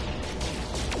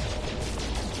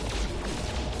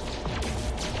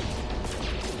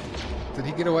 Did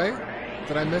he get away?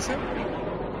 Did I miss him?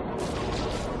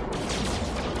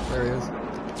 There he is.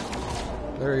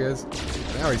 There he is.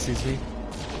 Now he sees me.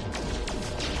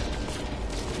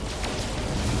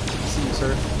 See you,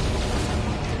 sir.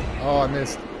 Oh, I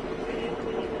missed.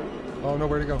 Oh, no,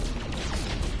 where'd he go?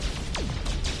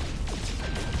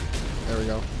 There we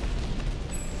go.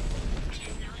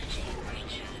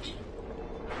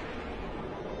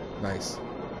 Nice.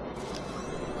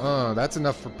 That's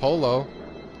enough for Polo.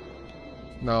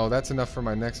 No, that's enough for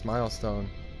my next milestone.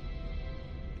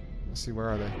 Let's see, where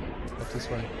are they? Up this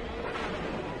way.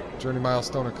 Journey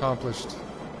milestone accomplished.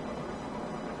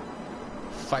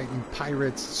 Fighting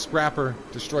pirates. Scrapper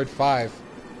destroyed 5.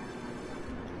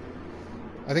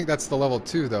 I think that's the level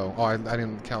 2 though. Oh, I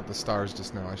didn't count the stars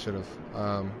just now. I should have.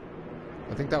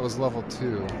 I think that was level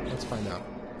 2. Let's find out.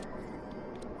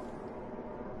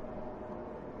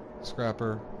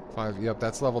 Scrapper 5. Yep,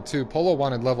 that's level 2. Polo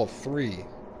wanted level 3.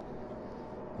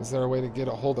 Is there a way to get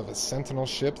a hold of a sentinel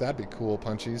ship? That'd be cool,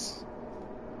 Punchies.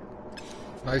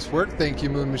 Nice work. Thank you,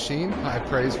 Moon Machine. High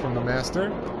praise from the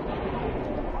master.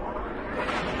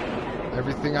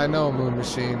 Everything I know, Moon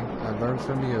Machine, I learned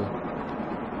from you.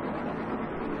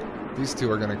 These two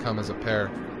are going to come as a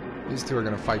pair. These two are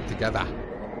going to fight together.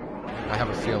 I have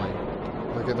a feeling.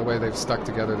 Look at the way they've stuck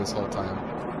together this whole time.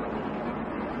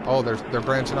 Oh, they're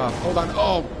branching off. Hold on.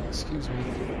 Oh, excuse me.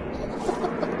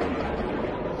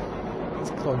 This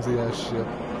clumsy ass ship.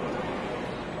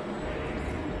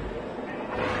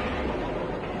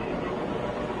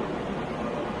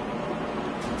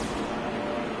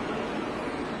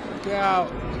 Look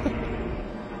out.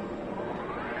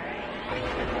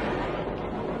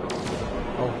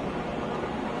 Oh,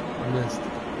 I missed.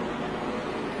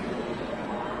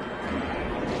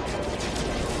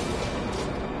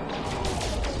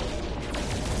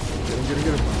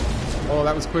 Get him. Oh,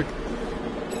 that was quick.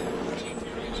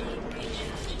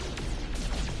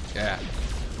 Yeah.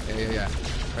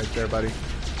 Right there, buddy.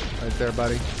 Right there,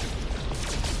 buddy.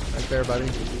 Right there, buddy.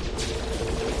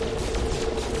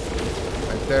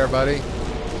 Right there, buddy.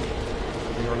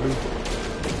 Your loot.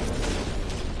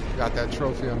 Got that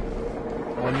trophium.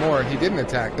 One more. He didn't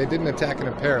attack. They didn't attack in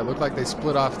a pair. It looked like they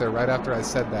split off there right after I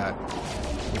said that.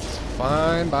 It's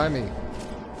fine by me.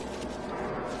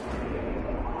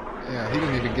 Yeah, he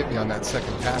didn't even get me on that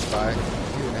second pass by.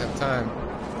 He didn't have time.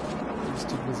 He was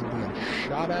too busy being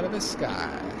shot out of the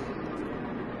sky.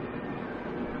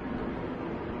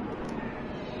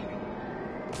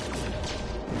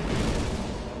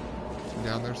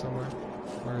 Down there somewhere?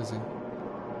 Where is he?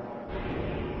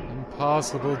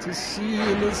 Impossible to see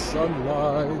in the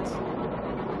sunlight.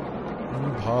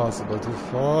 Impossible to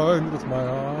find with my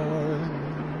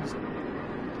eyes.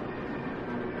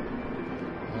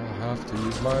 I have to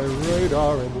use my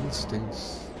radar and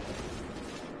instincts.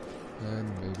 And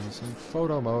maybe some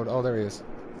photo mode. Oh, there he is.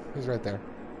 He's right there.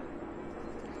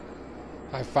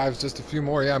 High fives, just a few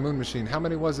more. Yeah, Moon Machine. How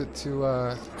many was it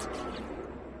to,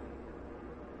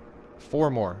 4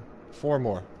 more. 4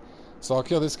 more. So I'll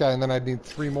kill this guy, and then I'd need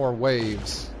 3 more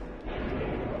waves.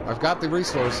 I've got the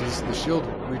resources, the shield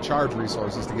recharge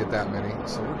resources to get that many,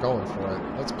 so we're going for it.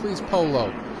 Let's please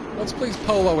Polo. Let's please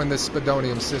Polo in this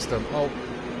Spadonium system. Oh,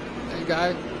 hey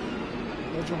guy.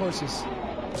 Where's your horses?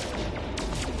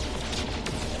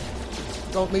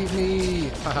 Don't leave me.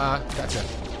 Haha, gotcha.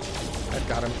 I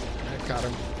got him. I got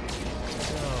him.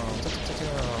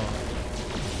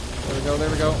 There we go, there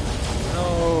we go.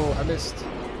 No, I missed.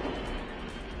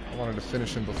 I wanted to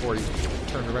finish him before he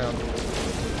turned around.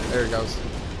 There he goes.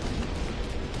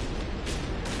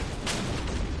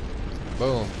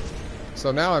 Boom.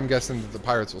 So now I'm guessing that the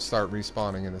pirates will start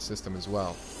respawning in the system as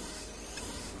well.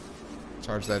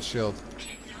 Charge that shield.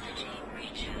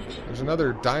 There's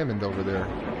another diamond over there.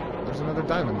 There's another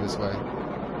diamond this way.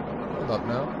 Hold up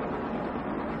now.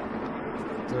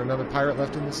 Is there another pirate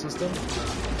left in the system?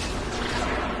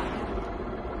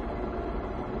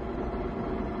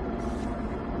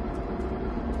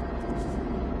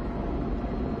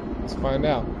 Let's find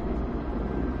out.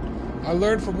 I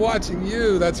learned from watching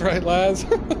you. That's right, Laz.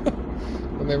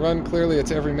 When they run, clearly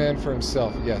it's every man for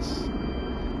himself. Yes.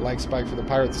 Like Spike for the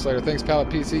Pirate Slayer. Thanks, Pallet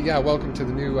PC. Yeah, welcome to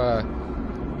the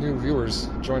new viewers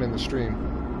joining the stream.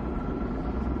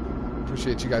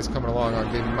 Appreciate you guys coming along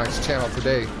on Gaming Mike's channel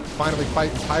today. Finally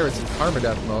fighting pirates in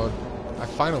Permadeath mode. I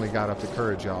finally got up to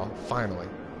courage, y'all. Finally.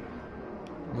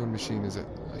 Moon Machine is a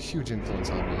huge influence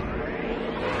on me.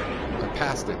 I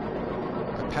passed it.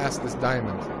 I passed this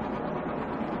diamond.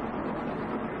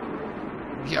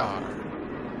 Yar.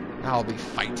 I'll be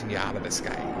fighting you out of the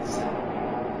skies.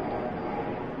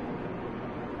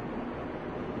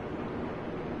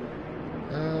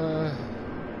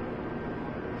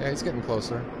 Yeah, he's getting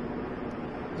closer.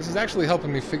 This is actually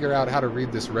helping me figure out how to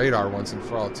read this radar once and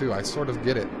for all, too. I sort of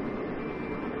get it.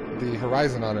 The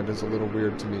horizon on it is a little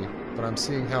weird to me, but I'm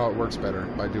seeing how it works better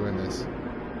by doing this.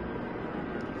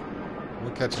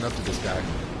 We're catching up to this guy,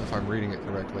 if I'm reading it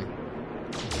correctly.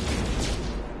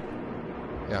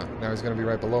 Yeah, now he's going to be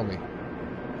right below me.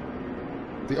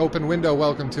 The open window,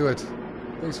 welcome to it.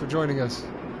 Thanks for joining us.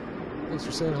 Thanks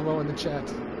for saying hello in the chat.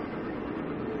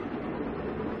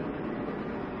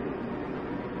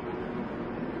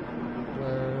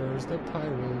 Where's the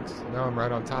pirate? Now I'm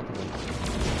right on top of him.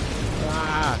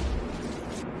 Ah!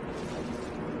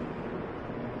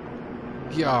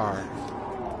 Yar.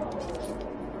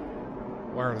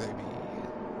 Where are they be?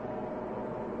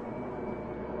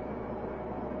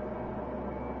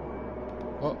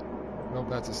 Oh, nope,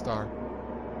 that's a star.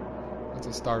 That's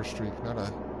a star streak, not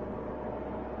a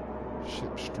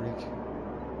ship streak.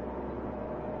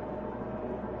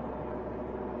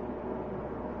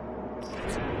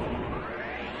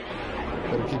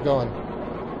 Better keep going.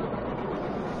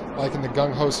 Liking the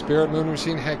gung-ho spirit moon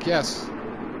machine? Heck yes.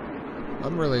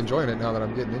 I'm really enjoying it now that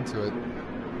I'm getting into it.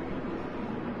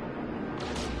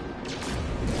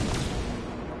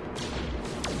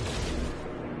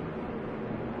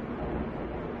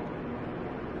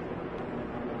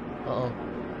 Uh-oh.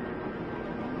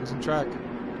 Losing track.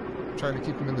 I'm trying to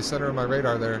keep him in the center of my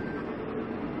radar there.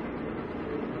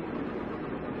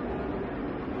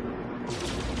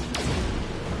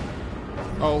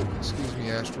 Oh, excuse me,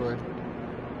 asteroid.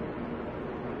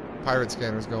 Pirate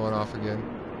scanner's going off again.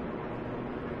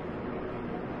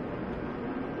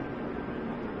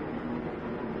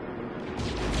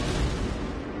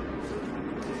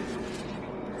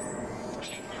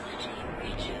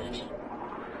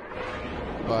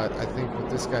 But I think with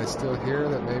this guy still here,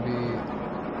 that maybe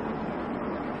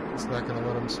it's not going to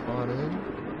let him spawn in.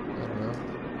 I don't know.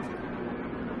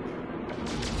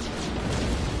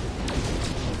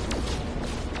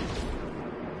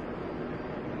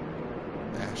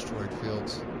 Asteroid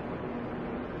fields.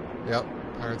 Yep,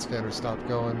 pirate scanner stopped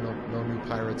going. No new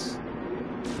pirates.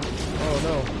 Oh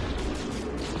no.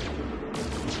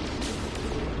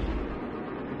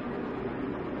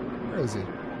 Where is he?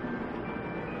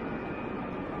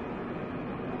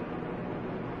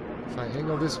 If I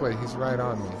angle this way, he's right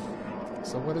on me.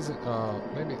 So what is it?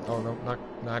 Maybe. Oh no,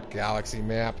 not galaxy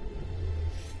map.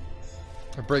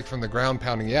 A break from the ground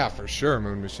pounding. Yeah, for sure,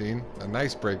 Moon Machine. A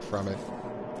nice break from it.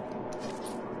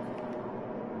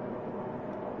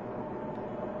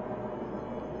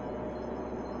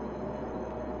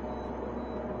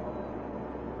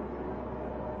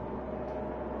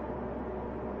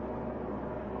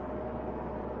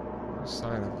 No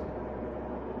sign of.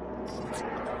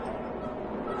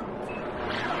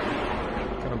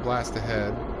 Blast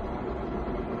ahead.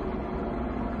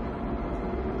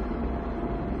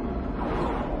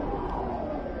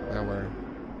 Now where?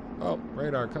 Oh,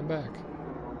 radar, come back.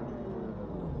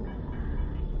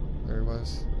 There he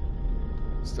was.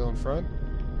 Still in front?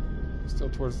 Still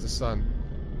towards the sun.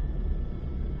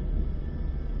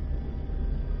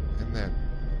 And that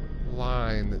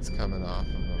line that's coming off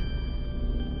of him.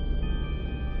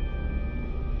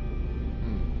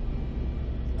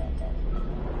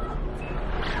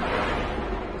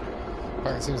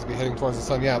 Pirate seems to be heading towards the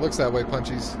sun. Yeah, it looks that way,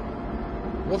 Punchies.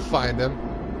 We'll find him.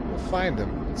 We'll find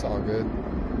him. It's all good.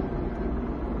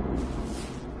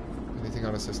 Anything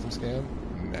on a system scan?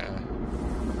 Nah.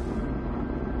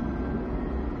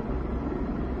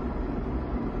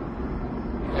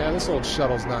 Yeah, this old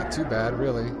shuttle's not too bad,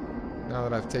 really. Now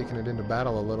that I've taken it into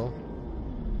battle a little.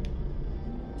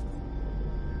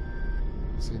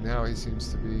 See, now he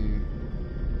seems to be...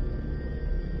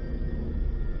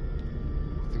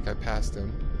 I passed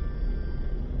him.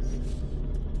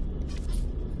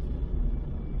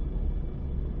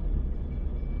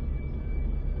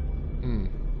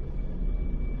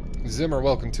 Zimmer,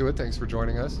 welcome to it. Thanks for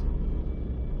joining us.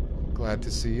 Glad to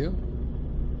see you.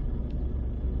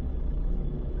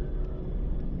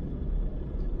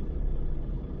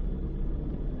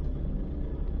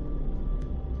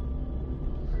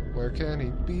 Where can he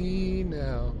be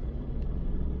now?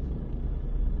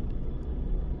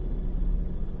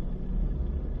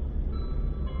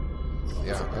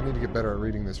 Yeah, I need to get better at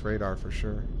reading this radar for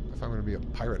sure. If I'm going to be a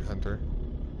pirate hunter.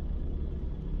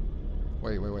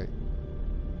 Wait.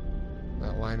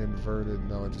 That line inverted.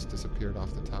 No, it just disappeared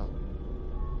off the top.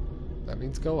 That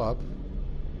means go up.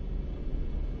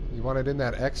 You want it in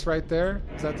that X right there?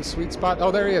 Is that the sweet spot?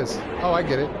 Oh, there he is. Oh, I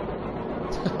get it.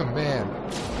 Man,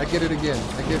 I get it again.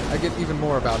 I get even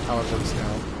more about how it works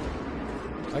now.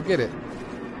 I get it.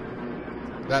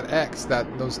 That X,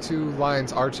 those two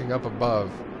lines arching up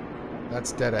above.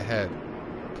 That's dead ahead.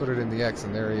 Put it in the X,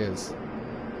 and there he is.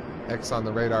 X on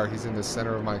the radar. He's in the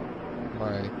center of my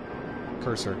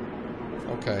cursor.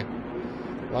 Okay.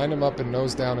 Line him up and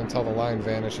nose down until the line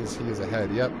vanishes. He is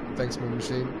ahead. Yep. Thanks, Moon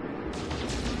Machine.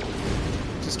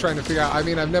 Just trying to figure out. I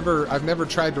mean, I've never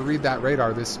tried to read that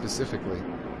radar this specifically.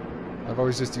 I've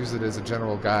always just used it as a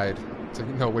general guide to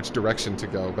know which direction to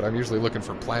go. But I'm usually looking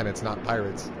for planets, not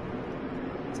pirates.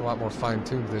 It's a lot more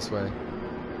fine-tuned this way.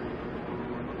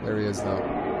 There he is, though.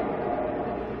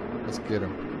 Let's get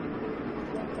him.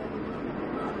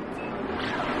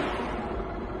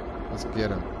 Let's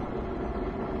get him.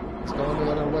 He's going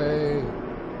the other way.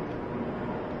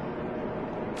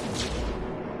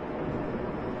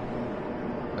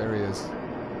 There he is.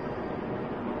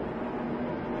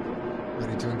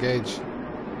 Ready to engage.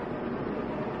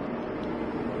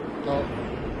 Oh,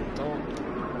 don't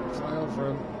fly over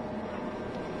him.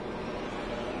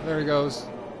 There he goes.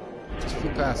 Just flew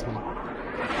past me.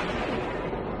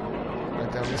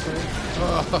 Right down this way.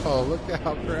 Oh, look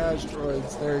out for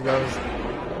asteroids. There he goes.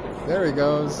 There he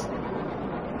goes.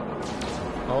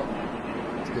 Oh,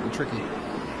 he's getting tricky.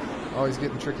 Oh, he's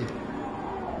getting tricky.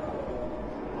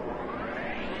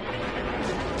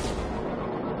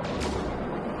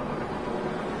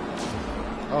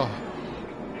 Oh,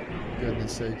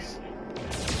 goodness sakes.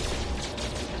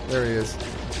 There he is.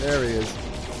 There he is.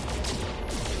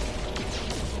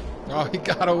 Oh, he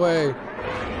got away.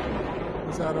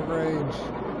 He's out of range.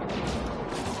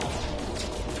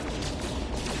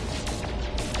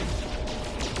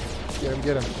 Get him,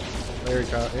 get him. There he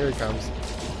comes.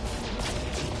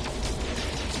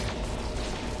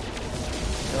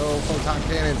 Oh, photon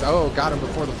cannons. Oh, got him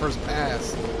before the first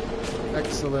pass.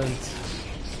 Excellent.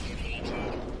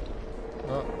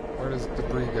 Oh, where does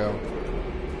debris go?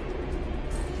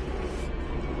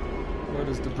 Where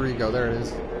does debris go? There it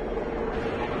is.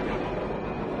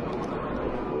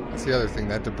 That's the other thing.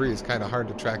 That debris is kind of hard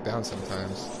to track down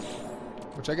sometimes.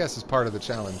 Which I guess is part of the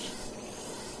challenge.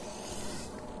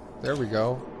 There we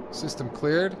go. System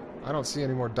cleared. I don't see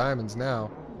any more diamonds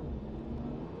now.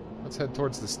 Let's head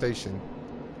towards the station.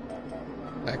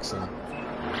 Excellent.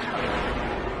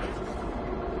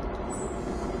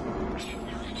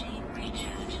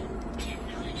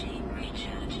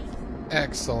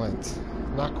 Excellent.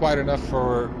 Not quite enough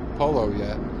for Polo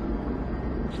yet.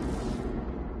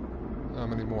 How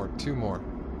many more? Two more.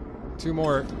 Two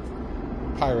more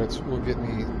pirates will get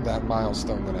me that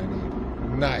milestone that I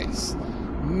need. Nice.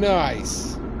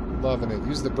 Nice. Loving it.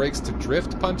 Use the brakes to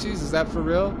drift punchies? Is that for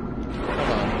real? Hold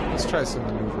on. Let's try some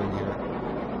maneuvering here.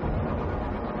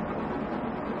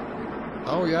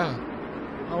 Oh, yeah.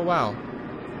 Oh, wow.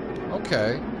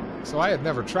 Okay. So I had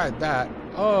never tried that.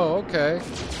 Oh, okay.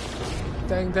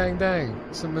 Dang, dang, dang.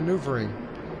 Some maneuvering.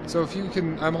 So if you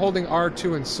can... I'm holding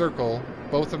R2 and circle,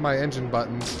 both of my engine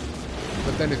buttons.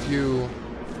 But then if you...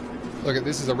 Look, at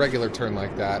this is a regular turn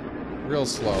like that. Real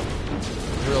slow.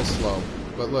 Real slow.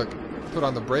 But look, put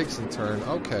on the brakes and turn.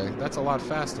 Okay, that's a lot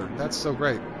faster. That's so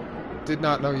great. Did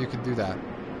not know you could do that.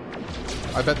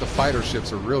 I bet the fighter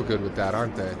ships are real good with that,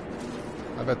 aren't they?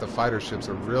 I bet the fighter ships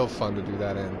are real fun to do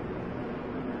that in.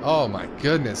 Oh my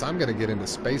goodness, I'm gonna get into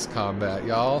space combat,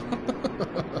 y'all.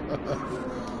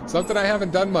 Something I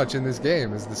haven't done much in this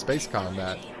game is the space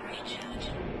combat.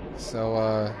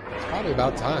 So, it's probably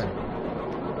about time.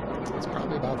 It's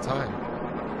probably about time.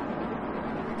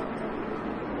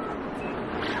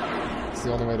 It's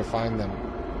the only way to find them.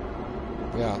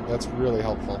 Yeah, that's really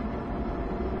helpful.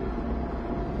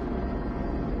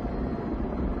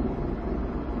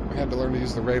 We had to learn to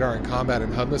use the radar in combat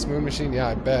in HUDless Moon Machine? Yeah,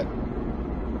 I bet.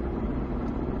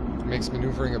 It makes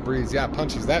maneuvering a breeze. Yeah,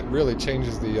 punchies. That really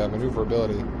changes the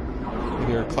maneuverability. In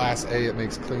your Class A, it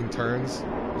makes clean turns.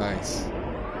 Nice.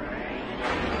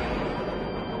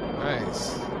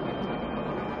 Nice.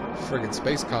 Friggin'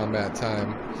 space combat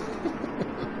time.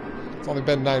 It's only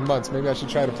been 9 months. Maybe I should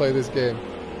try to play this game.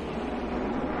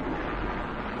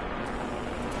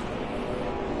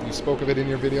 You spoke of it in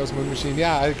your videos, Moon Machine?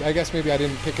 Yeah, I guess maybe I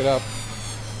didn't pick it up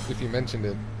if you mentioned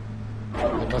it.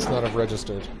 It must not have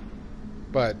registered.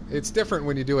 But it's different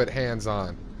when you do it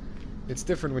hands-on. It's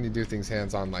different when you do things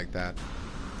hands-on like that.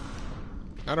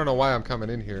 I don't know why I'm coming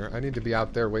in here. I need to be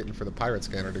out there waiting for the pirate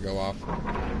scanner to go off.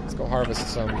 Let's go harvest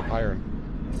some iron.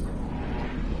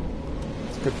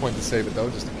 It's a good point to save it, though,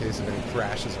 just in case of any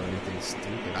crashes or anything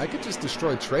stupid. I could just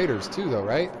destroy traders, too, though,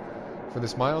 right? For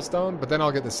this milestone, but then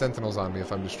I'll get the sentinels on me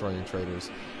if I'm destroying traders.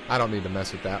 I don't need to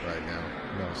mess with that right now.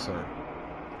 No, sir.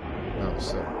 No,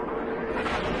 sir.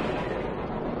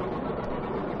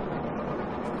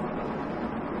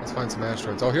 Let's find some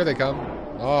asteroids. Oh, here they come.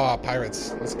 Oh,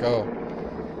 pirates. Let's go.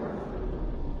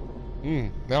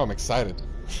 Now I'm excited.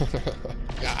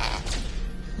 Yeah.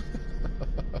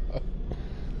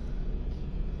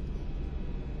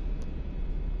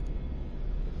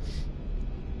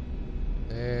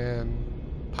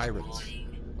 And pirates.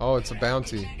 Oh, it's a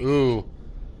bounty. Ooh.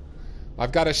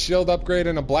 I've got a shield upgrade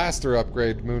and a blaster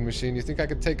upgrade, Moon Machine. You think I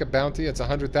could take a bounty? It's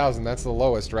 100,000. That's the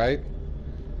lowest, right?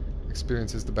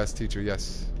 Experience is the best teacher,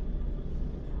 yes.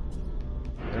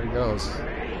 There he goes.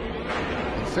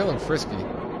 I'm feeling frisky.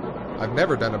 I've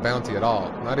never done a bounty at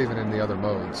all. Not even in the other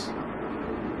modes.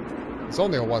 It's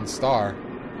only a 1 star.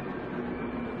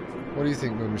 What do you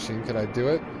think, Moon Machine? Could I do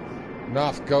it?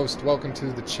 Noth Ghost, welcome to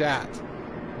the chat.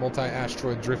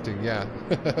 Multi-asteroid drifting, yeah.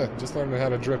 Just learning how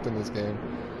to drift in this game.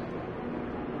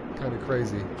 Kind of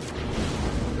crazy.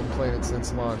 Been playing it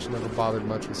since launch, never bothered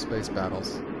much with space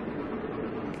battles.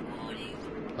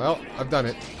 Well, I've done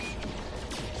it.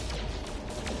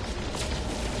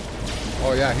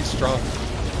 Oh yeah, he's strong.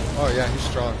 Oh yeah, he's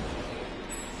strong.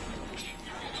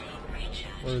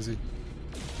 Where is he?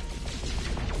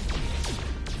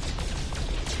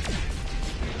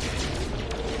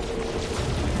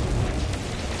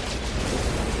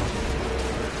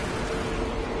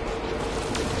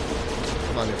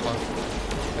 Come on, you punk.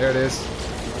 There it is.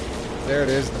 There it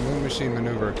is, the Moon Machine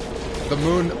maneuver.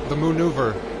 The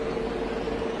maneuver.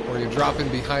 Where you drop in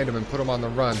behind him and put him on the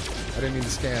run. I didn't mean to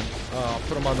scan.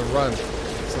 Put him on the run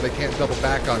so they can't double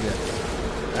back on you.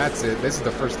 That's it. This is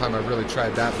the first time I've really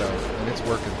tried that, though. And it's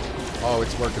working. Oh,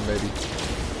 it's working, baby.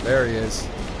 There he is.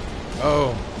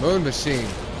 Oh, Moon Machine.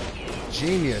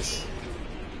 Genius.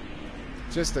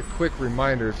 Just a quick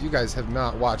reminder, if you guys have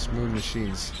not watched Moon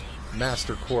Machine's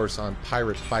master course on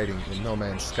pirate fighting in No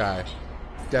Man's Sky,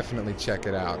 definitely check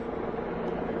it out.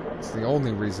 It's the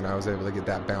only reason I was able to get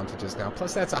that bounty just now.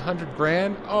 Plus, that's 100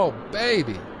 grand. Oh,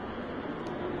 baby.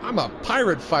 I'm a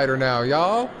pirate fighter now,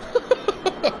 y'all.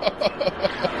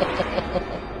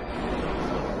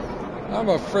 I'm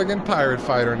a friggin' pirate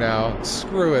fighter now.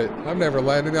 Screw it. I'm never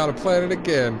landing on a planet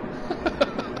again.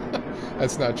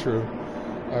 That's not true.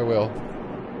 I will.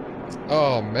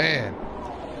 Oh, man.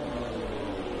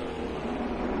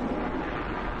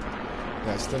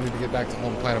 Yeah, I still need to get back to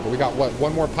home planet, but we got, what,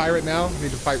 one more pirate now? We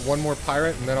need to fight one more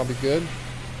pirate, and then I'll be good?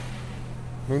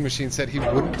 Moon Machine said he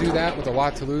wouldn't do that with a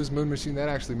lot to lose. Moon Machine, that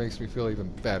actually makes me feel even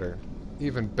better.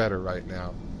 Even better right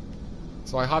now.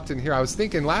 So I hopped in here. I was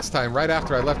thinking last time, right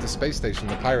after I left the space station,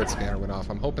 the pirate scanner went off.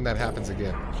 I'm hoping that happens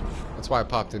again. That's why I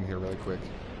popped in here really quick.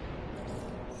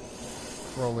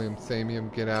 Petroleum,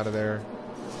 thamium, get out of there.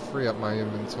 Free up my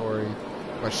inventory.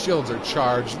 My shields are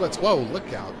charged. Let's... Whoa,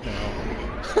 look out now.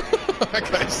 That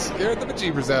guy scared the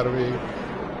bejeebers out of me.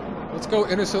 Let's go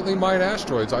innocently mine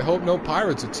asteroids. I hope no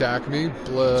pirates attack me.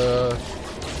 Blah.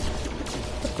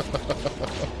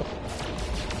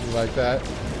 You like that?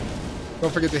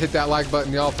 Don't forget to hit that like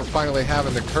button, y'all, for finally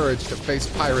having the courage to face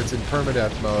pirates in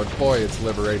permadeath mode. Boy, it's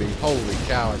liberating. Holy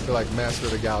cow, I feel like Master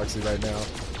of the Galaxy right now.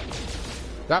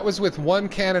 That was with 1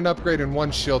 cannon upgrade and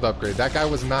 1 shield upgrade. That guy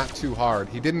was not too hard.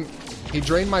 He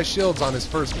drained my shields on his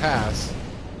first pass,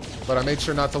 but I made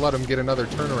sure not to let him get another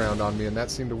turnaround on me, and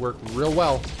that seemed to work real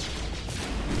well.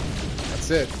 That's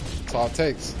it. That's all it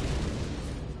takes.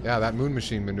 Yeah, that Moon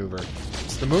Machine maneuver.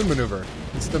 It's the Moon maneuver.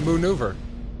 It's the maneuver.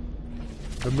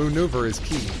 The maneuver is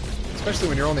key. Especially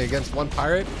when you're only against 1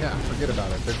 pirate. Yeah, forget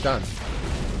about it. They're done.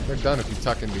 They're done if you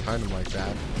tuck in behind them like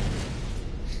that.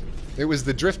 It was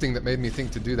the drifting that made me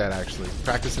think to do that, actually.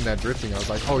 Practicing that drifting, I was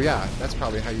like, oh yeah, that's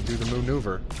probably how you do the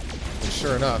maneuver. And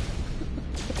sure enough,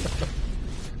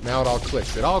 now it all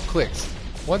clicks. It all clicks.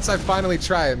 Once I finally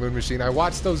try it, Moon Machine, I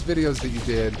watched those videos that you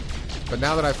did, but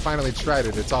now that I've finally tried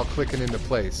it, it's all clicking into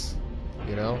place.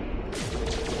 You know?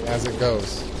 As it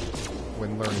goes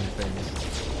when learning things.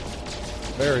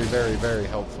 Very, very, very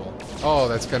helpful. Oh,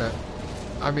 that's gonna...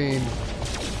 I mean,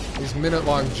 these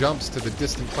minute-long jumps to the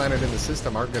distant planet in the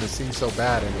system aren't gonna seem so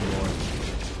bad anymore.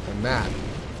 And that,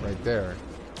 right there,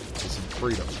 is some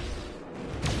freedom.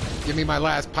 Give me my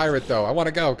last pirate, though. I want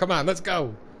to go. Come on, let's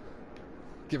go.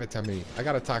 Give it to me. I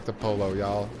gotta talk to Polo,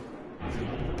 y'all.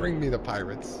 Bring me the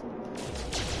pirates.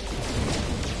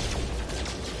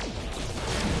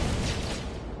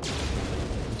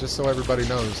 Just so everybody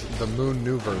knows, the Moon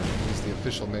Maneuver is the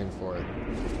official name for it.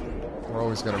 We're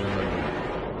always going to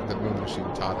remember that Moon Machine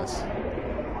taught us.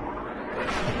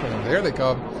 There they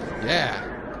come.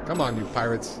 Yeah. Come on, you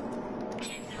pirates.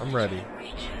 I'm ready.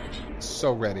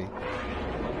 So ready.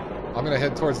 I'm going to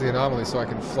head towards the anomaly so I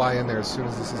can fly in there as soon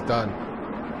as this is done.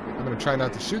 I'm going to try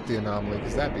not to shoot the anomaly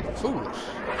because that'd be foolish.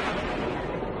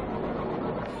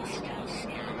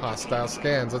 Hostile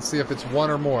scans. Let's see if it's 1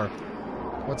 or more.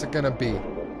 What's it going to be?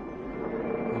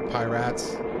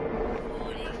 Pirates.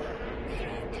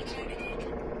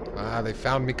 Ah, they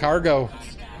found me cargo.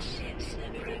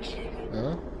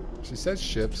 Huh? She says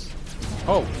ships.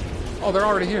 Oh! Oh, they're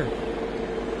already here.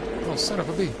 Oh, son of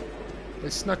a bee. They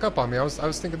snuck up on me. I was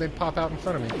thinking they'd pop out in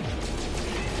front of me.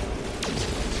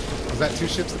 Was that 2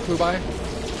 ships that flew by? I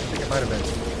think it might have been.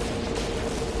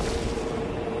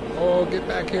 Oh, get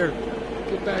back here.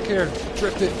 Get back here.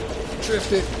 Drift it.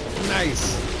 Drift it.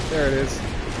 Nice. There it is.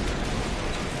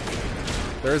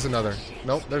 There is another.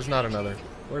 Nope, there's not another.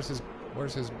 Where's his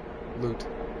loot?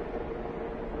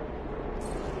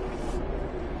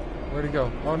 Where'd he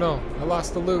go? Oh no, I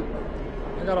lost the loot.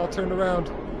 I got all turned around.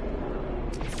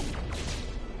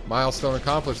 Milestone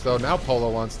accomplished though. Now Polo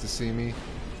wants to see me.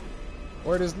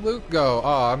 Where'd his loot go?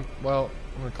 Oh, I'm gonna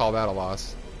call that a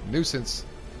loss. Nuisance.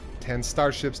 10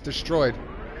 starships destroyed.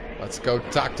 Let's go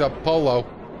talk to Polo.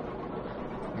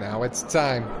 Now it's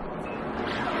time.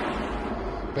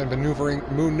 Been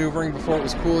maneuvering before it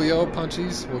was coolio,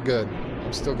 punchies? Well, good.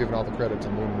 I'm still giving all the credit to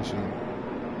Moon Machine.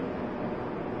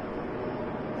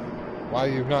 Why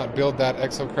you've not built that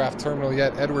exocraft terminal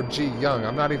yet, Edward G. Young?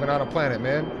 I'm not even on a planet,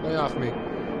 man. Lay off me.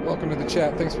 Welcome to the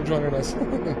chat. Thanks for joining us.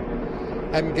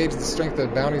 Hadn't gauged the strength of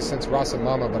the bounties since Rasa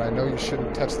Mama, but I know you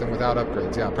shouldn't touch them without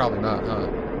upgrades. Yeah, probably not, huh?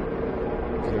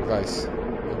 Good advice.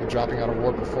 You'll be dropping out of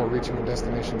warp before reaching the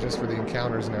destination just for the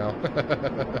encounters now.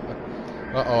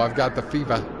 Uh-oh, I've got the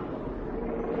fever.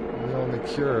 The only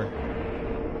cure.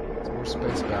 It's more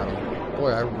space battle.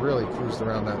 Boy, I really cruised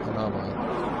around that anomaly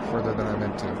further than I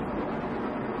meant to.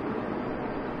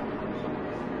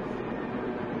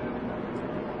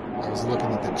 I was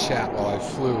looking at the chat while I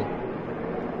flew.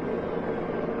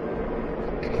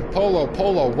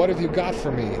 Polo, what have you got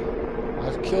for me?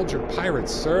 I've killed your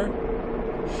pirates, sir.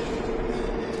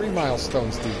 3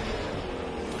 milestones deep.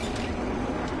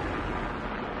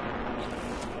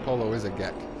 Polo is a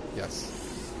Gek. Yes.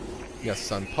 Yes,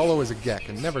 son. Polo is a Gek,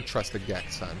 and never trust a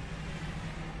Gek, son.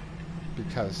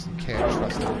 Because you can't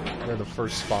trust them. They're the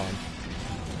first spawn.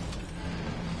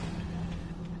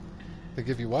 They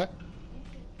give you what?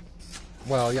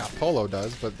 Well, yeah, Polo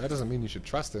does, but that doesn't mean you should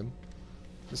trust him.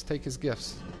 Just take his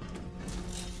gifts.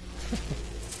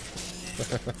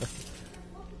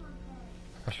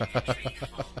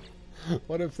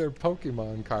 What if they're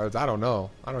Pokemon cards? I don't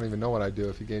know. I don't even know what I'd do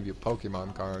if he gave you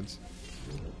Pokemon cards.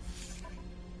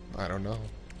 I don't know.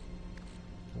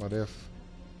 What if?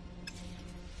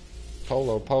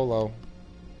 Polo.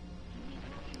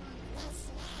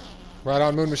 Right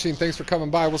on, Moon Machine. Thanks for coming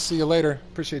by. We'll see you later.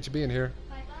 Appreciate you being here.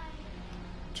 Bye-bye.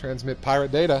 Transmit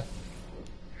pirate data.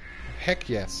 Heck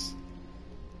yes.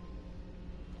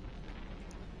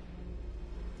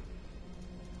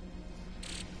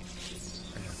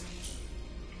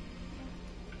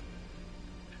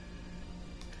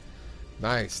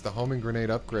 Nice, the homing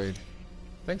grenade upgrade.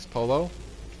 Thanks, Polo.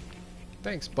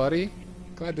 Thanks, buddy.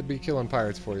 Glad to be killing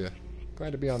pirates for you.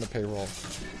 Glad to be on the payroll.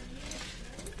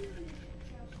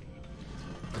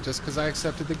 And just because I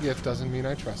accepted the gift doesn't mean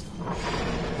I trust him.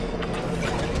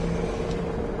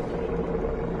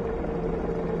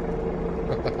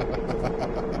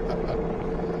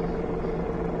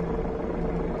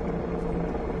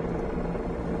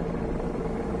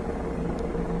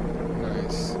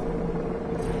 Nice.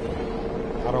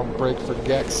 I don't break for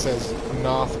Gex, says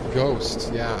Noth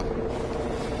Ghost. Yeah.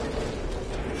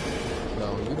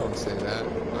 No, you don't say that.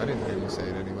 I didn't hear you say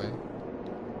it anyway.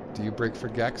 Do you break for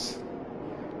Gex?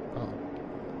 Oh.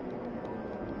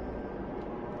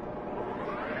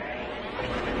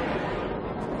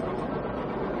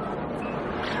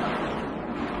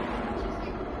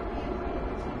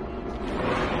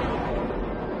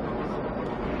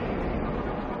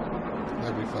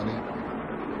 That'd be funny.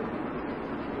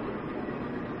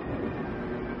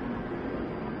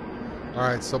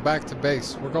 Alright, so back to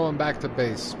base. We're going back to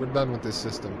base. We're done with this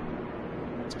system.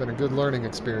 It's been a good learning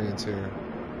experience here.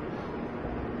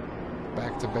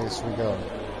 Back to base we go.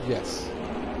 Yes.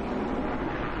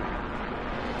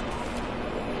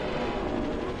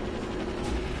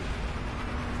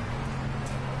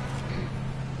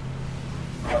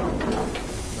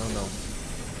 No.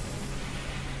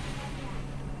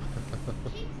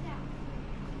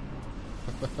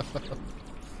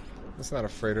 That's not a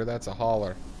freighter, that's a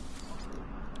hauler.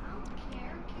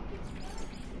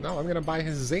 No, I'm gonna buy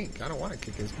his zinc. I don't want to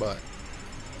kick his butt.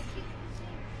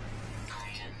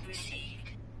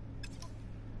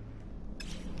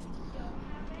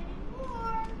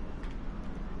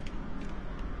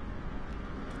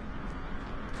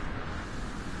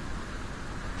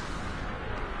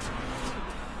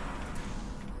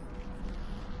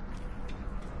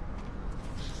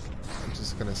 I'm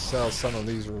just gonna sell some of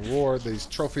these these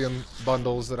trophium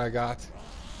bundles that I got.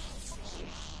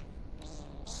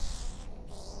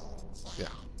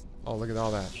 Oh, look at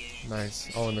all that. Nice.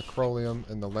 Oh, and the Crolium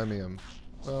and the Lemium.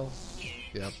 Well,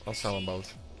 yeah, I'll sell them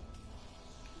both.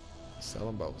 Sell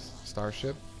them both.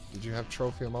 Starship. Did you have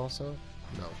Trophium also?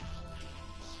 No.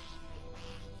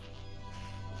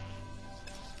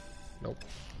 Nope.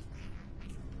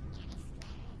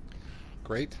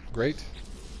 Great, great.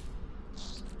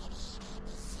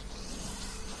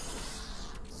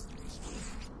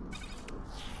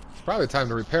 It's probably time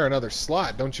to repair another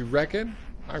slot, don't you reckon?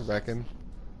 I reckon.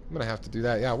 I'm gonna have to do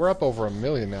that. Yeah, we're up over 1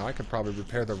 million now. I could probably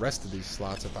repair the rest of these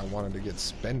slots if I wanted to get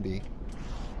spendy.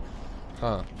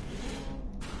 Huh.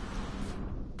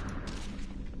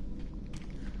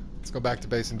 Let's go back to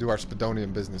base and do our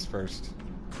Spadonium business first.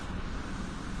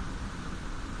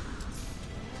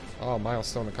 Oh,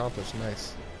 milestone accomplished.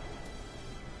 Nice.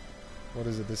 What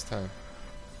is it this time?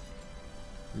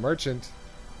 Merchant.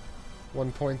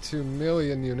 1.2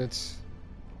 million units.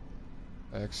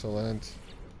 Excellent.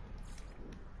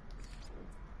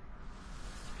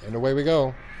 And away we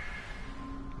go.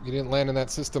 You didn't land in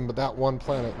that system, but that one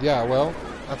planet. Yeah, well,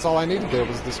 that's all I needed there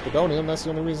was the Spadonium. That's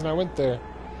the only reason I went there.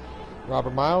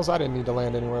 Robert Miles, I didn't need to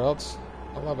land anywhere else.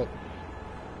 I love it.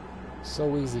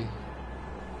 So easy.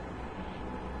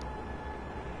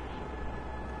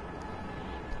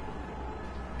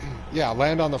 Yeah,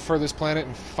 land on the furthest planet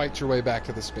and fight your way back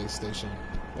to the space station.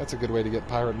 That's a good way to get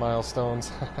pirate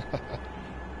milestones.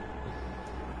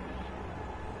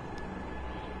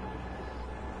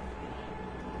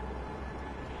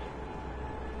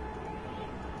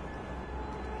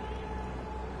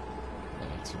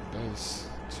 To base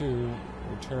 2,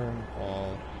 return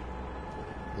all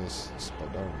this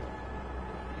Spadonium.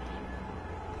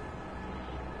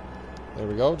 There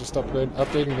we go, just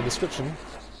updating the description.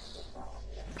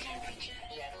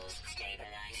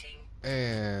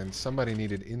 And somebody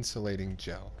needed insulating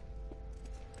gel.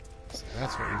 So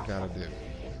that's what we've got to do.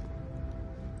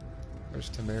 There's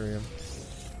Tamarium.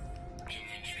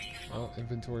 Oh,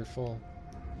 inventory full.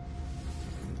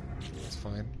 That's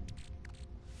fine.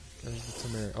 There's the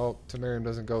Tamarium. Oh, Tamarium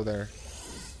doesn't go there.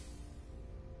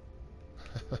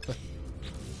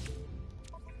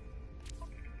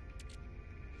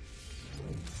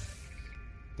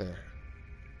 There.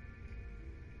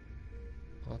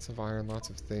 Lots of iron, lots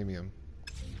of thamium.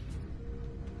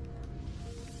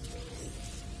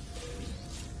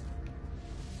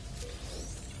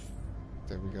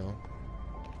 There we go.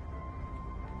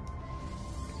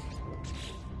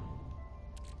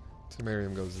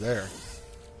 Tamarium goes there.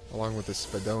 Along with the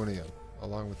Spadonium.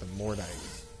 Along with the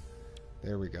Mordite.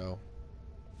 There we go.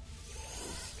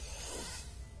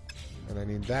 And I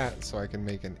need that so I can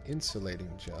make an insulating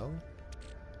gel.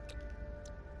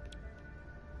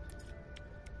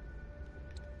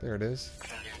 There it is.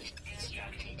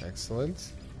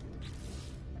 Excellent.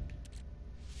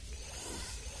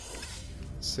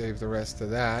 Save the rest of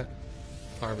that.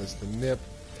 Harvest the nip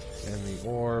and the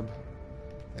orb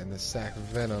and the sac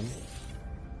venom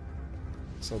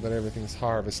so that everything's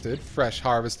harvested. Fresh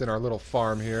harvest in our little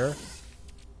farm here.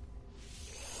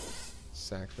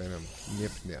 Sac venom,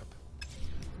 nip nip.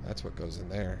 That's what goes in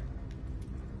there.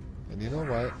 And you know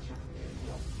what?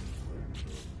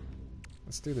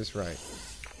 Let's do this right.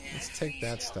 Let's take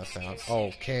that stuff out.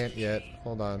 Oh, can't yet.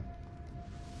 Hold on.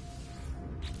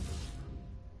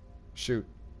 Shoot.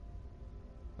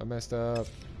 I messed up.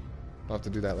 I'll have to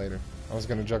do that later. I was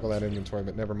going to juggle that inventory,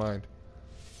 but never mind.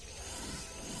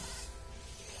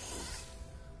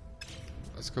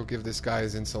 Let's go give this guy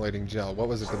his insulating gel. What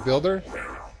was it, the builder?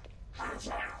 I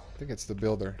think it's the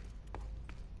builder.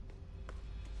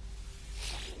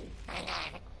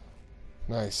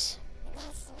 Nice.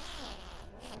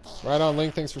 Right on,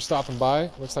 Link. Thanks for stopping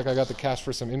by. Looks like I got the cash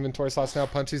for some inventory slots now.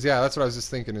 Punchies. Yeah, that's what I was just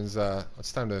thinking is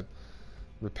it's time to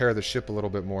repair the ship a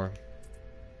little bit more.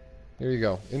 Here you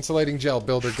go. Insulating gel,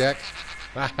 builder deck.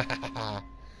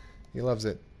 He loves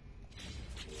it.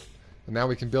 And now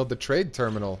we can build the trade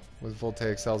terminal with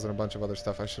voltaic cells and a bunch of other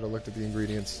stuff. I should have looked at the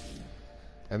ingredients.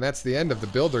 And that's the end of the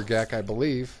builder deck, I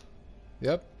believe.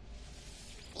 Yep.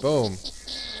 Boom.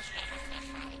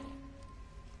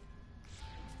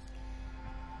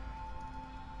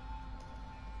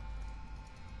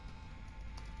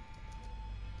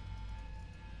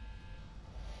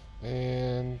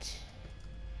 And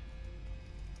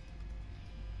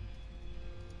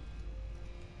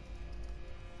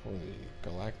for the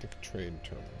Galactic Trade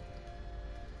Terminal.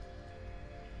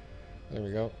 There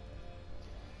we go.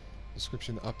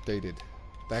 Description updated.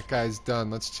 That guy's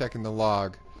done. Let's check in the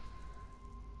log.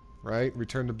 Right?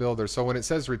 Return to builder. So when it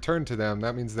says return to them,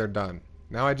 that means they're done.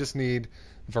 Now I just need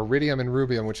Viridium and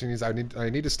Rubeum, which means I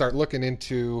need to start looking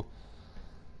into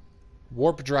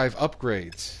warp drive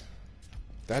upgrades.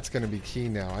 That's going to be key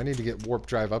now. I need to get warp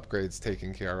drive upgrades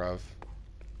taken care of.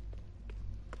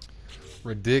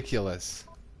 Ridiculous.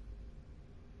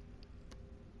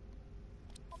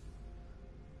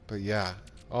 But yeah.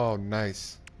 Oh,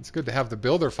 nice. It's good to have the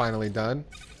builder finally done.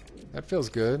 That feels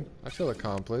good. I feel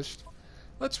accomplished.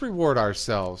 Let's reward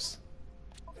ourselves.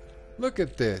 Look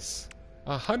at this.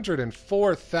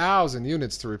 104,000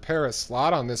 units to repair a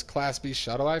slot on this Class B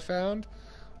shuttle I found?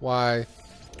 Why,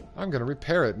 I'm going to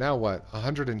repair it. Now what?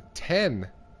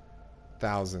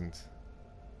 110,000.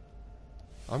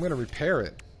 I'm going to repair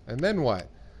it. And then what?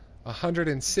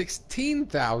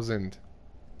 116,000.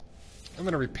 I'm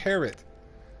going to repair it.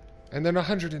 And then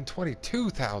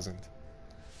 122,000.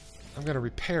 I'm going to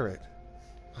repair it.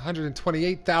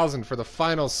 128,000 for the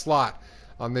final slot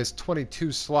on this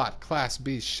 22 slot Class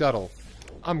B shuttle.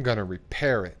 I'm going to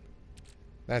repair it.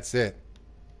 That's it.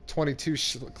 22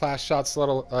 class slot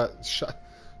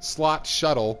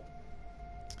shuttle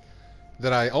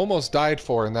that I almost died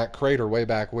for in that crater way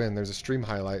back when. There's a stream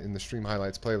highlight in the stream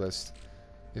highlights playlist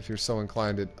if you're so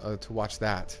inclined to watch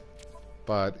that.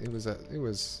 But it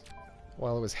was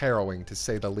harrowing to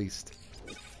say the least.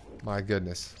 My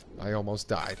goodness, I almost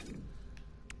died.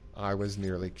 I was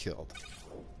nearly killed.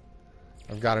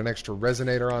 I've got an extra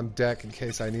resonator on deck in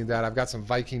case I need that. I've got some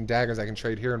Viking daggers I can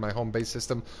trade here in my home base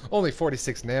system. Only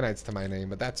 46 nanites to my name,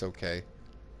 but that's okay.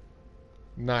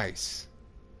 Nice.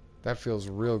 That feels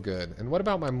real good. And what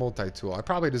about my multi-tool? I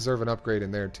probably deserve an upgrade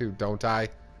in there too, don't I?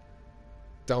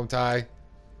 Don't I?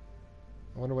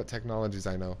 I wonder what technologies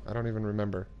I know. I don't even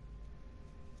remember.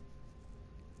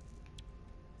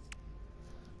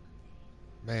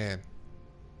 Man.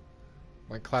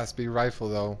 My Class B rifle,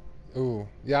 though. Ooh.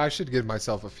 Yeah, I should give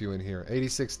myself a few in here.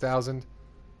 86,000.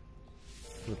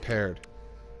 Repaired.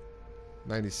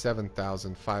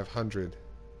 97,500.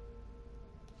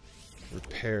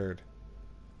 Repaired.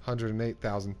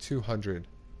 108,200.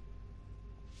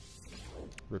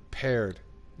 Repaired.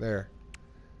 There.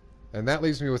 And that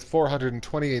leaves me with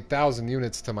 428,000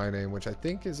 units to my name, which I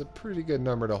think is a pretty good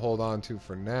number to hold on to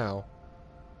for now.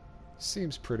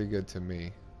 Seems pretty good to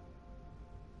me.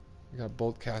 We got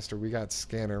Boltcaster, we got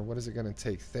Scanner. What is it going to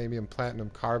take? Thamium, Platinum,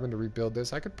 Carbon to rebuild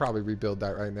this? I could probably rebuild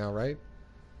that right now, right?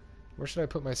 Where should I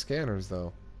put my scanners,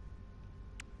 though?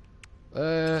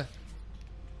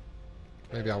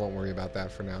 Maybe I won't worry about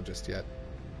that for now just yet.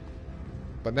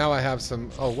 But now I have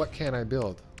some... Oh, what can I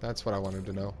build? That's what I wanted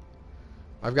to know.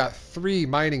 I've got 3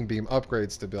 mining beam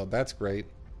upgrades to build. That's great.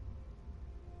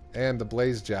 And the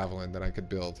Blaze Javelin that I could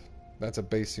build. That's a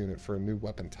base unit for a new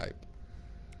weapon type.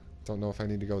 Don't know if I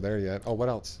need to go there yet. Oh, what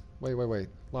else? Wait.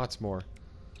 Lots more.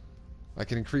 I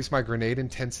can increase my grenade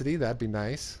intensity. That'd be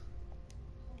nice.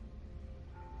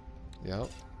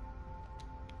 Yep.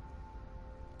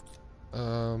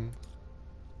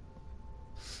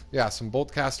 Yeah, some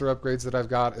Boltcaster upgrades that I've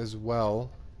got as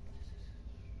well.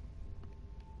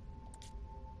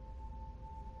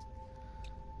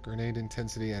 Grenade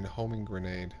intensity and homing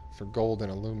grenade for gold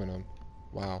and aluminum.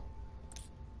 Wow.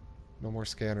 No more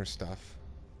scanner stuff.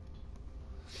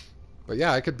 But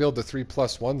yeah, I could build the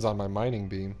 3+1s on my mining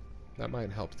beam. That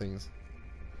might help things.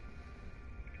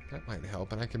 That might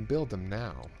help, and I can build them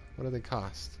now. What do they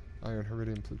cost? Iron,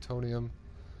 Viridium, Plutonium,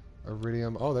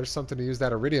 Iridium. Oh, there's something to use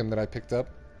that Iridium that I picked up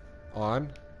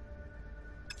on.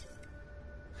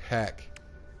 Heck.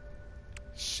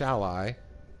 Shall I?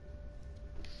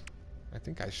 I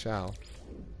think I shall.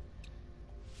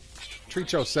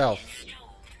 Treat yourself.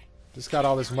 Just got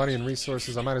all this money and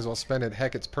resources. I might as well spend it.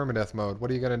 Heck, it's permadeath mode. What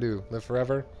are you going to do? Live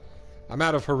forever? I'm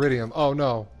out of Viridium. Oh,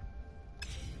 no.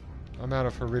 I'm out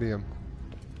of Viridium.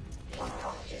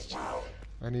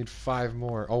 I need 5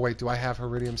 more. Oh, wait. Do I have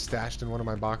Viridium stashed in one of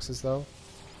my boxes, though?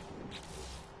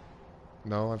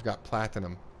 No, I've got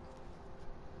Platinum.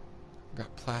 I've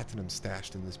got Platinum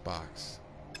stashed in this box.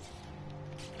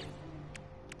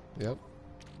 Yep.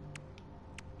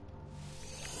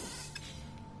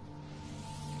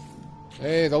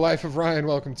 Hey, the life of Ryan,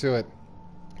 welcome to it.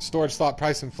 Storage slot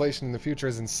price inflation in the future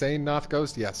is insane, Noth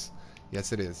Ghost? Yes.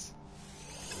 Yes, it is.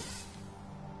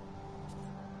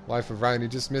 Life of Ryan, you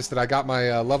just missed it. I got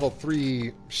my level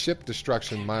 3 ship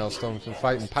destruction milestone from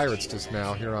fighting pirates just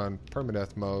now here on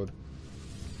permadeath mode.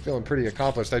 Feeling pretty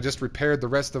accomplished. I just repaired the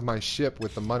rest of my ship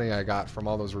with the money I got from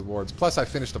all those rewards. Plus, I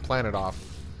finished a planet off.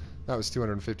 That was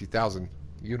 250,000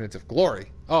 units of glory.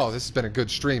 Oh, this has been a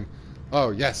good stream. Oh,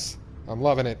 yes. I'm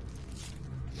loving it.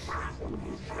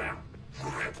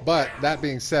 But, that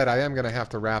being said, I am going to have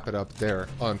to wrap it up there,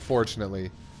 unfortunately.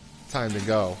 Time to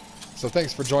go. So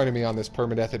thanks for joining me on this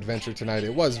permadeath adventure tonight.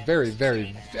 It was very,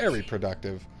 very, very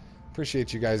productive.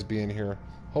 Appreciate you guys being here.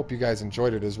 Hope you guys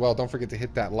enjoyed it as well. Don't forget to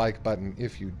hit that like button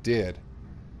if you did.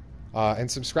 And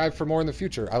subscribe for more in the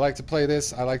future. I like to play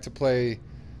this. I like to play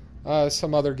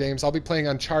some other games. I'll be playing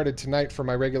Uncharted tonight for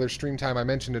my regular stream time. I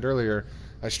mentioned it earlier.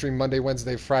 I stream Monday,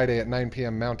 Wednesday, Friday at 9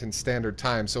 p.m. Mountain Standard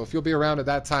Time. So if you'll be around at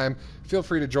that time, feel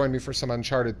free to join me for some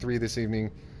Uncharted 3 this evening.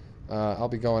 I'll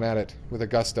be going at it with a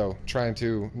gusto, trying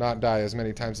to not die as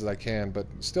many times as I can, but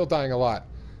still dying a lot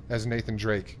as Nathan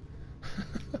Drake.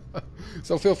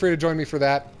 So feel free to join me for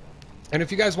that. And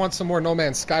if you guys want some more No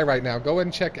Man's Sky right now, go ahead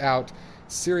and check out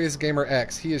Serious Gamer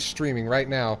X. He is streaming right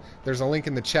now. There's a link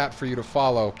in the chat for you to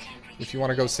follow. If you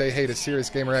want to go say hey to Serious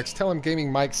Gamer X, tell him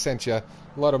Gaming Mike sent you.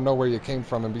 Let him know where you came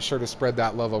from, and be sure to spread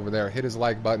that love over there. Hit his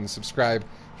like button, subscribe.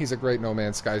 He's a great No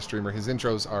Man's Sky streamer. His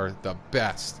intros are the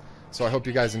best. So I hope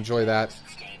you guys enjoy that,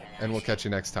 and we'll catch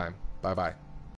you next time. Bye-bye.